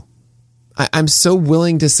guarantee you, I'm so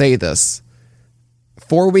willing to say this.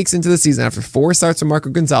 4 weeks into the season, after 4 starts from Marco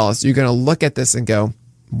Gonzalez, you're going to look at this and go,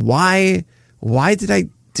 why did I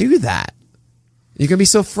do that? You're going to be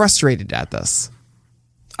so frustrated at this.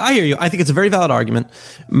 I hear you. I think it's a very valid argument.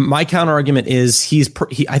 My counter argument is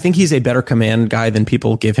I think he's a better command guy than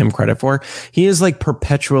people give him credit for. He is like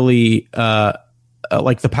perpetually,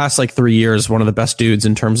 like the past like 3 years, one of the best dudes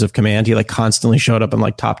in terms of command. He like constantly showed up in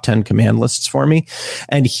like top 10 command lists for me.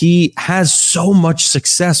 And he has so much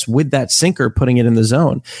success with that sinker, putting it in the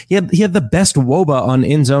zone. He had the best WOBA on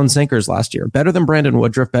in zone sinkers last year, better than Brandon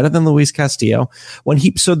Woodruff, better than Luis Castillo.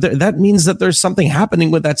 That means that there's something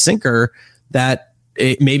happening with that sinker that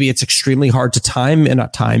maybe it's extremely hard to time and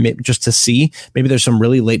not time it just to see. Maybe there's some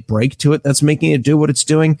really late break to it that's making it do what it's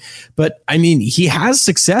doing. But I mean, he has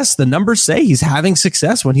success. The numbers say he's having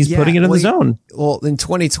success when he's putting it in the zone. Well, in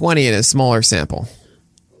 2020, in a smaller sample.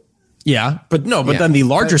 Yeah, but then the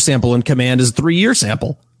larger sample in command is 3-year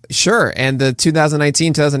sample. Sure. And the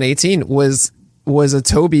 2019, 2018 was a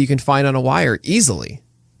Toby you can find on a wire easily.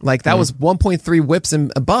 Like that was 1.3 whips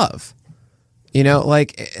and above. You know,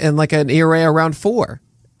 like, and like an ERA around 4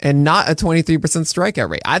 and not a 23% strikeout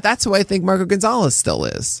rate. That's who I think Marco Gonzalez still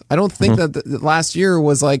is. I don't think that the last year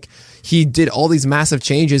was like he did all these massive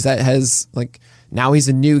changes that has like now he's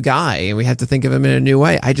a new guy and we have to think of him in a new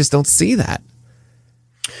way. I just don't see that.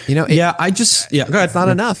 You know, go ahead. It's not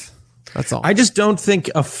enough. That's all. I just don't think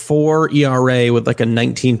a 4 ERA with like a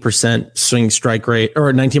 19% swing strike rate or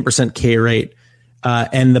a 19% K rate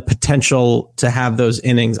and the potential to have those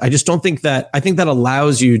innings. I just don't think that. I think that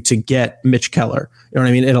allows you to get Mitch Keller. You know what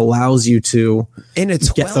I mean? It allows you to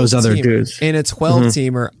get those other dudes. In a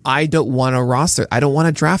 12-teamer, I don't want to roster. I don't want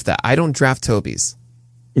to draft that. I don't draft Tobies.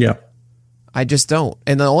 Yeah. I just don't.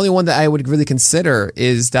 And the only one that I would really consider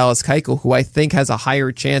is Dallas Keuchel, who I think has a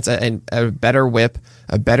higher chance and a better whip,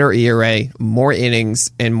 a better ERA, more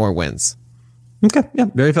innings, and more wins. Okay. Yeah.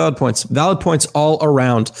 Very valid points. Valid points all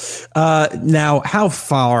around. Now, how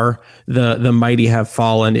far the mighty have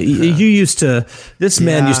fallen. You used to, this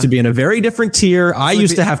man used to be in a very different tier. I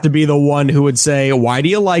used to have to be the one who would say, why do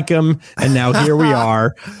you like him? And now here we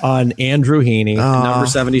are on Andrew Heaney, number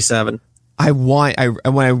 77.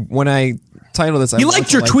 When I title this, you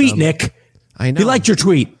liked your tweet, Nick. I know. You liked your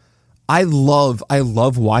tweet. I love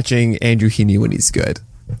watching Andrew Heaney when he's good.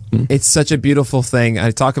 It's such a beautiful thing.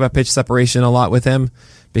 I talk about pitch separation a lot with him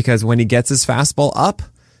because when he gets his fastball up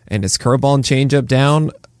and his curveball and changeup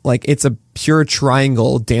down, like it's a pure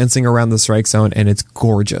triangle dancing around the strike zone, and it's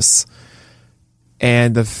gorgeous.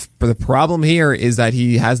 And the problem here is that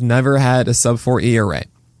he has never had a sub-4 ERA.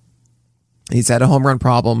 He's had a home run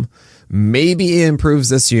problem. Maybe he improves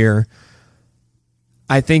this year.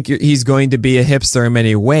 I think he's going to be a hipster in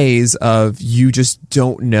many ways of you just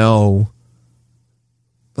don't know.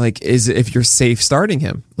 Like, if you're safe starting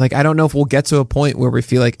him. Like, I don't know if we'll get to a point where we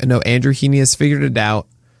feel like, no, Andrew Heaney has figured it out,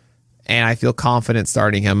 and I feel confident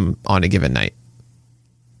starting him on a given night.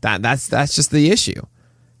 That's just the issue.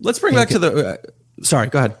 Let's bring back to the. Sorry,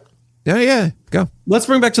 go ahead. Yeah, go. Let's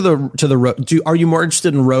bring back to the. Are you more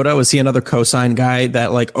interested in Roto? Is he another cosign guy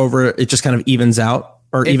that like over it just kind of evens out?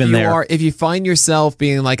 Or if you find yourself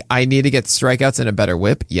being like, I need to get strikeouts and a better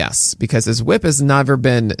whip, yes, because his whip has never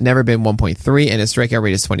been 1.3 and his strikeout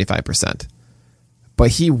rate is 25%.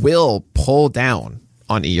 But he will pull down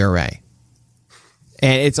on ERA.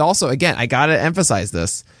 And it's also, again, I got to emphasize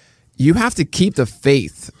this. You have to keep the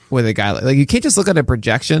faith with a guy like you can't just look at a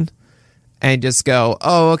projection and just go,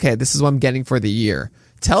 oh, okay, this is what I'm getting for the year.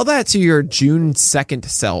 Tell that to your June 2nd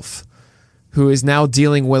self, who is now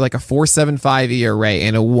dealing with like a 4.75 ERA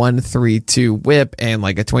and a 1.32 whip and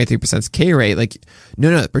like a 23% K rate. Like,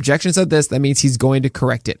 no, the projection said this. That means he's going to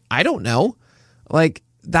correct it. I don't know. Like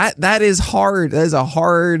that is hard. That is a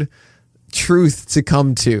hard truth to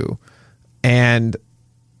come to. And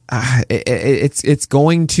it's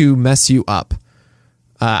going to mess you up.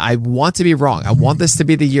 I want to be wrong. I want this to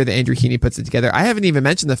be the year that Andrew Heaney puts it together. I haven't even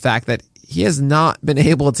mentioned the fact that he has not been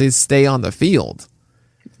able to stay on the field.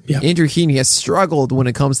 Yeah. Andrew Heaney has struggled when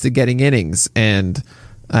it comes to getting innings and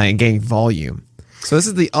getting volume. So this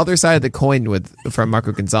is the other side of the coin from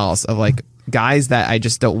Marco Gonzalez of like guys that I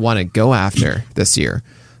just don't want to go after this year.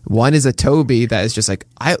 One is a Toby that is just like,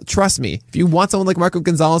 trust me, if you want someone like Marco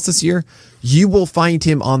Gonzalez this year, you will find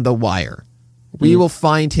him on the wire. We will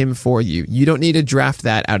find him for you. You don't need to draft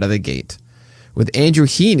that out of the gate. With Andrew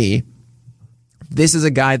Heaney, this is a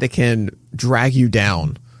guy that can drag you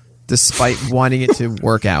down despite wanting it to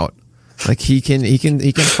work out. Like he can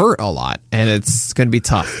hurt a lot, and it's going to be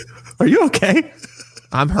tough. Are you okay?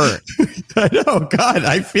 I'm hurt. I know. God,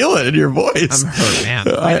 I feel it in your voice. I'm hurt, man.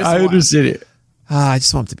 I understand it. I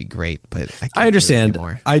just want him to be great, but I understand.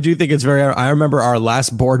 I do think it's very. I remember our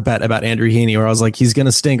last board bet about Andrew Heaney, where I was like, he's going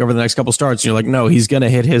to stink over the next couple starts. And you're like, no, he's going to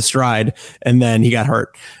hit his stride, and then he got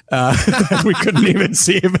hurt. We couldn't even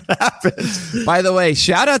see if it happened. By the way,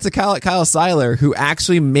 shout out to Kyle Seiler, who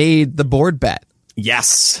actually made the board bet.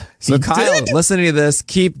 Yes. So Kyle, listening to this,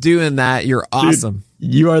 keep doing that. You're awesome. Dude,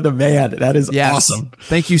 you are the man. That is awesome.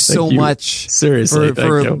 Thank you so much. Seriously,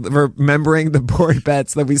 for remembering the board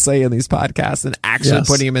bets that we say in these podcasts and actually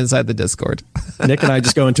putting them inside the Discord. Nick and I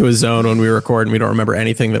just go into a zone when we record and we don't remember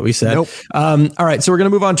anything that we said. Nope. All right, so we're going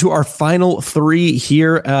to move on to our final three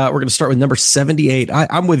here. We're going to start with number 78.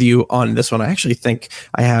 I'm with you on this one. I actually think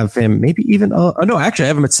I have him maybe even. No, actually, I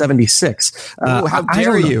have him at 76. How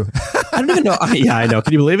dare you? I don't even know. Yeah, I know.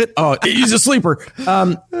 Can you believe it? Oh, he's a sleeper.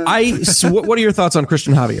 What are your thoughts on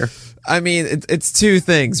Christian Javier? I mean, it's two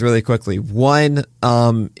things really quickly. One,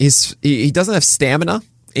 he doesn't have stamina.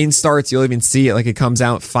 In starts, you'll even see it, like it comes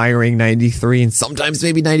out firing 93 and sometimes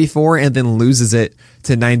maybe 94 and then loses it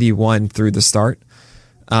to 91 through the start.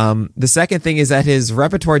 The second thing is that his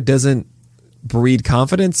repertoire doesn't breed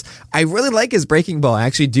confidence. I really like his breaking ball. I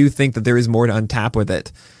actually do think that there is more to untap with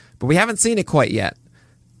it, but we haven't seen it quite yet.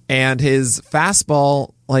 And his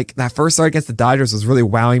fastball, like that first start against the Dodgers, was really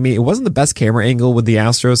wowing me. It wasn't the best camera angle with the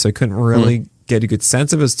Astros, so I couldn't really get a good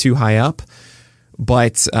sense of it. It was too high up.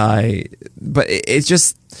 But it's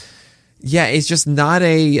just not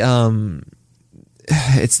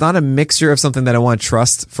it's not a mixture of something that I want to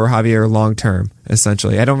trust for Javier long term.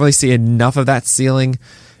 Essentially, I don't really see enough of that ceiling.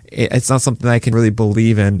 It's not something that I can really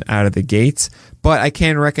believe in out of the gates. But I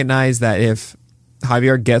can recognize that if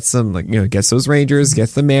Javier gets them, gets those Rangers,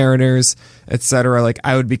 gets the Mariners, etc., like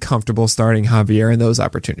I would be comfortable starting Javier in those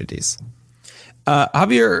opportunities.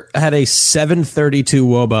 Javier had a 732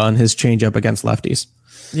 WOBA on his changeup against lefties.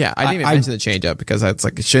 Yeah, I didn't even mention the changeup because it's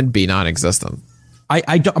like it shouldn't be non-existent.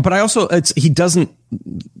 I don't, but I also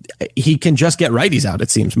he can just get righties out, it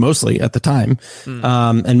seems, mostly at the time.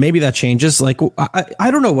 And maybe that changes. Like,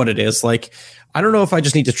 I don't know what it is. Like, I don't know if I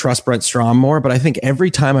just need to trust Brent Strom more, but I think every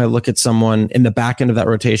time I look at someone in the back end of that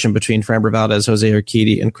rotation between Framber Valdez, Jose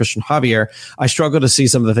Urquidy, and Christian Javier, I struggle to see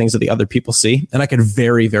some of the things that the other people see. And I could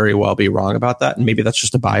very, very well be wrong about that. And maybe that's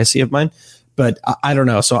just a bias of mine, but I don't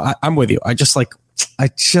know. So I'm with you. I just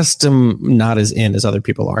am not as in as other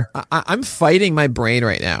people are. I'm fighting my brain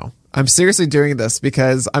right now. I'm seriously doing this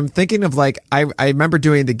because I'm thinking of I remember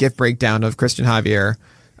doing the gift breakdown of Christian Javier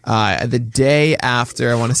the day after,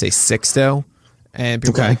 I want to say Sixto. And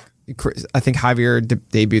people I think Javier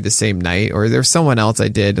debuted the same night, or there's someone else I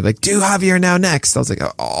did like, do Javier now next. I was like,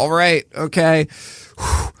 oh, all right, okay.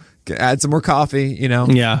 Add some more coffee,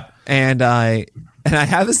 Yeah. And I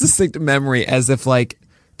have this distinct memory as if like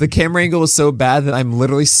the camera angle was so bad that I'm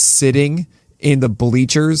literally sitting in the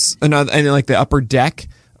bleachers and like the upper deck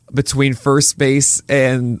between first base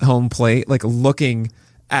and home plate, like looking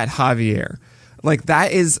at Javier. Like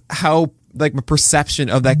that is how like my perception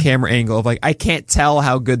of that camera angle of like I can't tell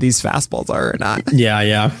how good these fastballs are or not.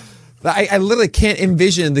 Yeah. I literally can't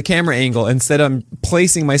envision the camera angle. Instead, I'm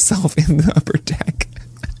placing myself in the upper deck.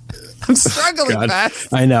 I'm struggling, Matt.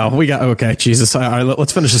 I know. Okay, Jesus. All right,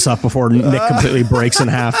 let's finish this up before Nick completely breaks in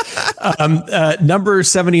half. Number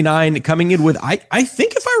 79 coming in with, I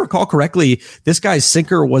think if I recall correctly, this guy's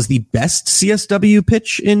sinker was the best CSW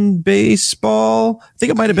pitch in baseball. I think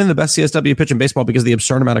it might have been the best CSW pitch in baseball because of the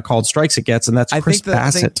absurd amount of called strikes it gets, and that's Chris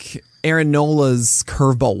Bassett. I think Aaron Nola's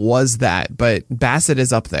curveball was that, but Bassett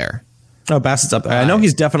is up there. Oh, Bassett's up there. I know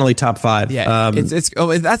he's definitely top 5. Yeah,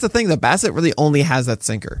 that's the thing. The Bassett really only has that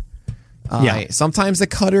sinker. Sometimes the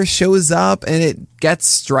cutter shows up and it gets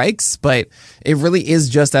strikes, but it really is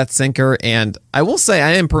just that sinker. And I will say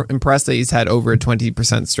I am impressed that he's had over a 20%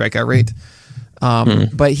 strikeout rate.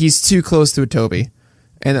 But he's too close to a Toby,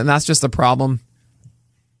 and that's just a problem.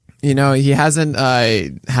 He hasn't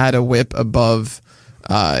had a whip above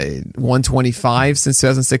 125 since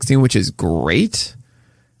 2016, which is great.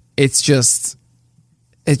 It's just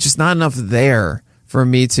not enough there for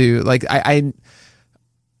me to like.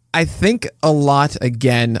 I think a lot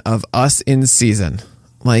again of us in season,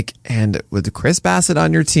 and with Chris Bassett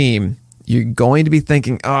on your team, you're going to be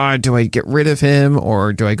thinking, oh, do I get rid of him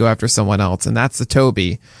or do I go after someone else? And that's the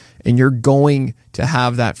Toby. And you're going to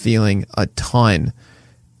have that feeling a ton.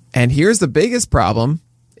 And here's the biggest problem.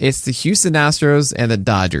 It's the Houston Astros and the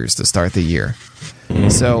Dodgers to start the year.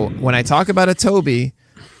 So when I talk about a Toby,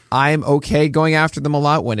 I'm okay going after them a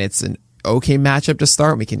lot when it's an okay matchup to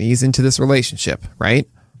start. We can ease into this relationship, right?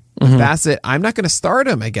 With Bassett, I'm not going to start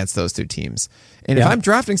him against those two teams. And if I'm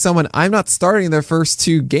drafting someone, I'm not starting their first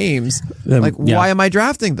 2 games. Why am I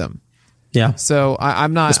drafting them? Yeah. So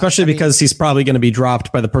I'm not, especially because he's probably going to be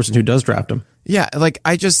dropped by the person who does draft him. Yeah, like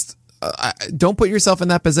I just don't put yourself in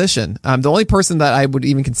that position. The only person that I would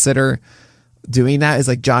even consider doing that is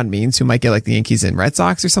like John Means, who might get like the Yankees and Red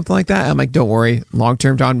Sox or something like that. I'm like, don't worry,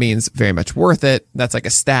 long-term John Means, very much worth it. That's like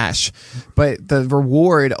a stash. But the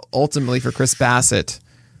reward ultimately for Chris Bassett,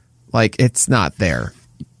 like it's not there.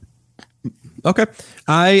 Okay.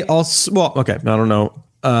 I don't know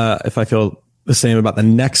if I feel the same about the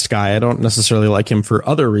next guy. I don't necessarily like him for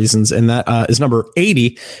other reasons, and that is number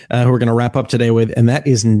 80, who we're going to wrap up today with, and that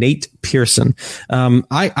is Nate Pearson.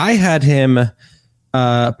 I had him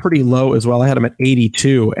pretty low as well. I had him at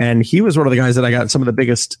 82, and he was one of the guys that I got some of the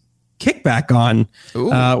biggest kickback on,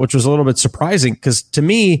 which was a little bit surprising because to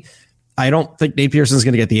me, I don't think Nate Pearson's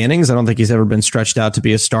going to get the innings. I don't think he's ever been stretched out to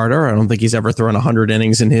be a starter. I don't think he's ever thrown 100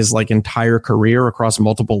 innings in his like entire career across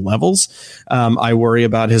multiple levels. I worry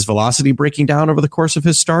about his velocity breaking down over the course of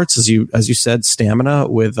his starts, as you said, stamina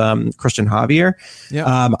with Christian Javier.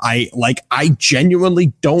 Yeah. I genuinely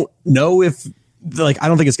don't know if I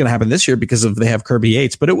don't think it's going to happen this year because they have Kirby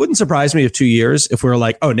Yates, but it wouldn't surprise me if 2 years if we were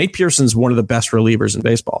like, oh, Nate Pearson's one of the best relievers in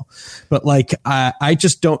baseball. But I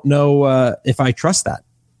just don't know if I trust that.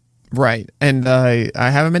 Right. And I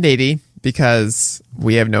have him at 80 because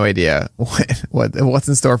we have no idea what's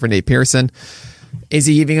in store for Nate Pearson. Is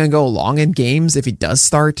he even going to go long in games if he does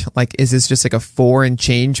start? Like, is this just like a 4 and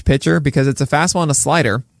change pitcher? Because it's a fastball and a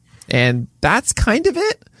slider, and that's kind of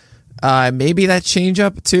it. Maybe that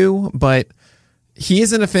changeup too, but he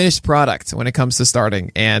isn't a finished product when it comes to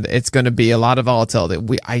starting, and it's going to be a lot of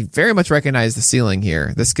volatility. I very much recognize the ceiling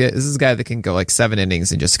here. This is a guy that can go like 7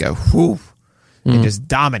 innings and just go whoo and just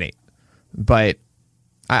dominate. But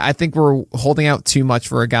I think we're holding out too much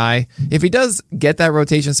for a guy. If he does get that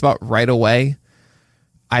rotation spot right away,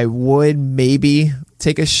 I would maybe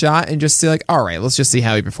take a shot and just say like, all right, let's just see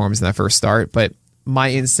how he performs in that first start. But my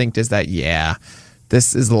instinct is that, yeah,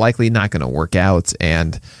 this is likely not going to work out.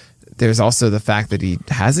 And there's also the fact that he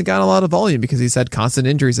hasn't got a lot of volume because he's had constant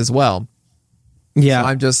injuries as well.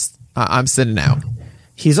 Yeah. So I'm sitting out.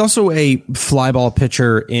 He's also a fly ball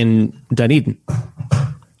pitcher in Dunedin.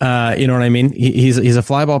 You know what I mean? He's a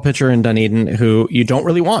fly ball pitcher in Dunedin who you don't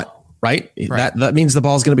really want, right? That means the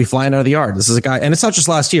ball's going to be flying out of the yard. This is a guy, and it's not just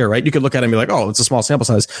last year, right? You could look at him and be like, oh, it's a small sample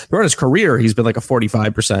size. Throughout his career, he's been like a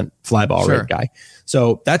 45% fly ball rate guy.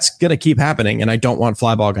 So that's going to keep happening, and I don't want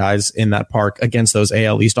fly ball guys in that park against those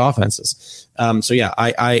AL East offenses. So yeah,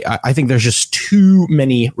 I think there's just too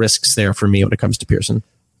many risks there for me when it comes to Pearson.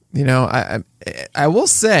 You know, I will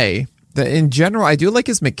say that in general, I do like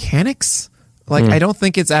his mechanics. Like, I don't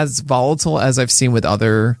think it's as volatile as I've seen with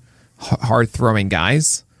other hard-throwing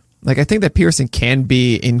guys. Like, I think that Pearson can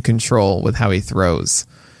be in control with how he throws.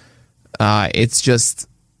 It's just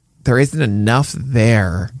there isn't enough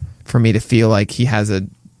there for me to feel like he has a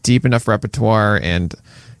deep enough repertoire and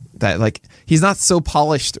that, like, he's not so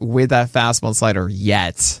polished with that fastball and slider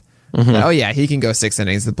yet. Oh, yeah, he can go 6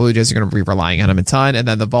 innings. The Blue Jays are going to be relying on him a ton. And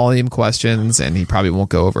then the volume questions, and he probably won't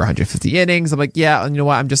go over 150 innings. I'm like, yeah, you know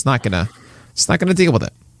what? I'm just not going to deal with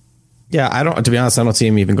it. Yeah, to be honest, I don't see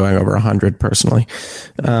him even going over 100 personally.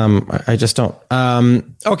 I just don't.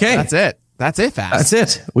 Okay. That's it, Fast. That's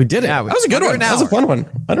it. We did it. Yeah, that was a good one. That was a fun one.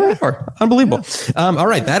 I don't know. Unbelievable. All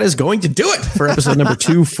right. That is going to do it for episode number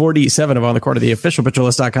 247 of On the Court of the official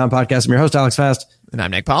PitcherList.com podcast. I'm your host, Alex Fast. And I'm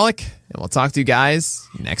Nick Pollack. And we'll talk to you guys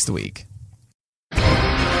next week.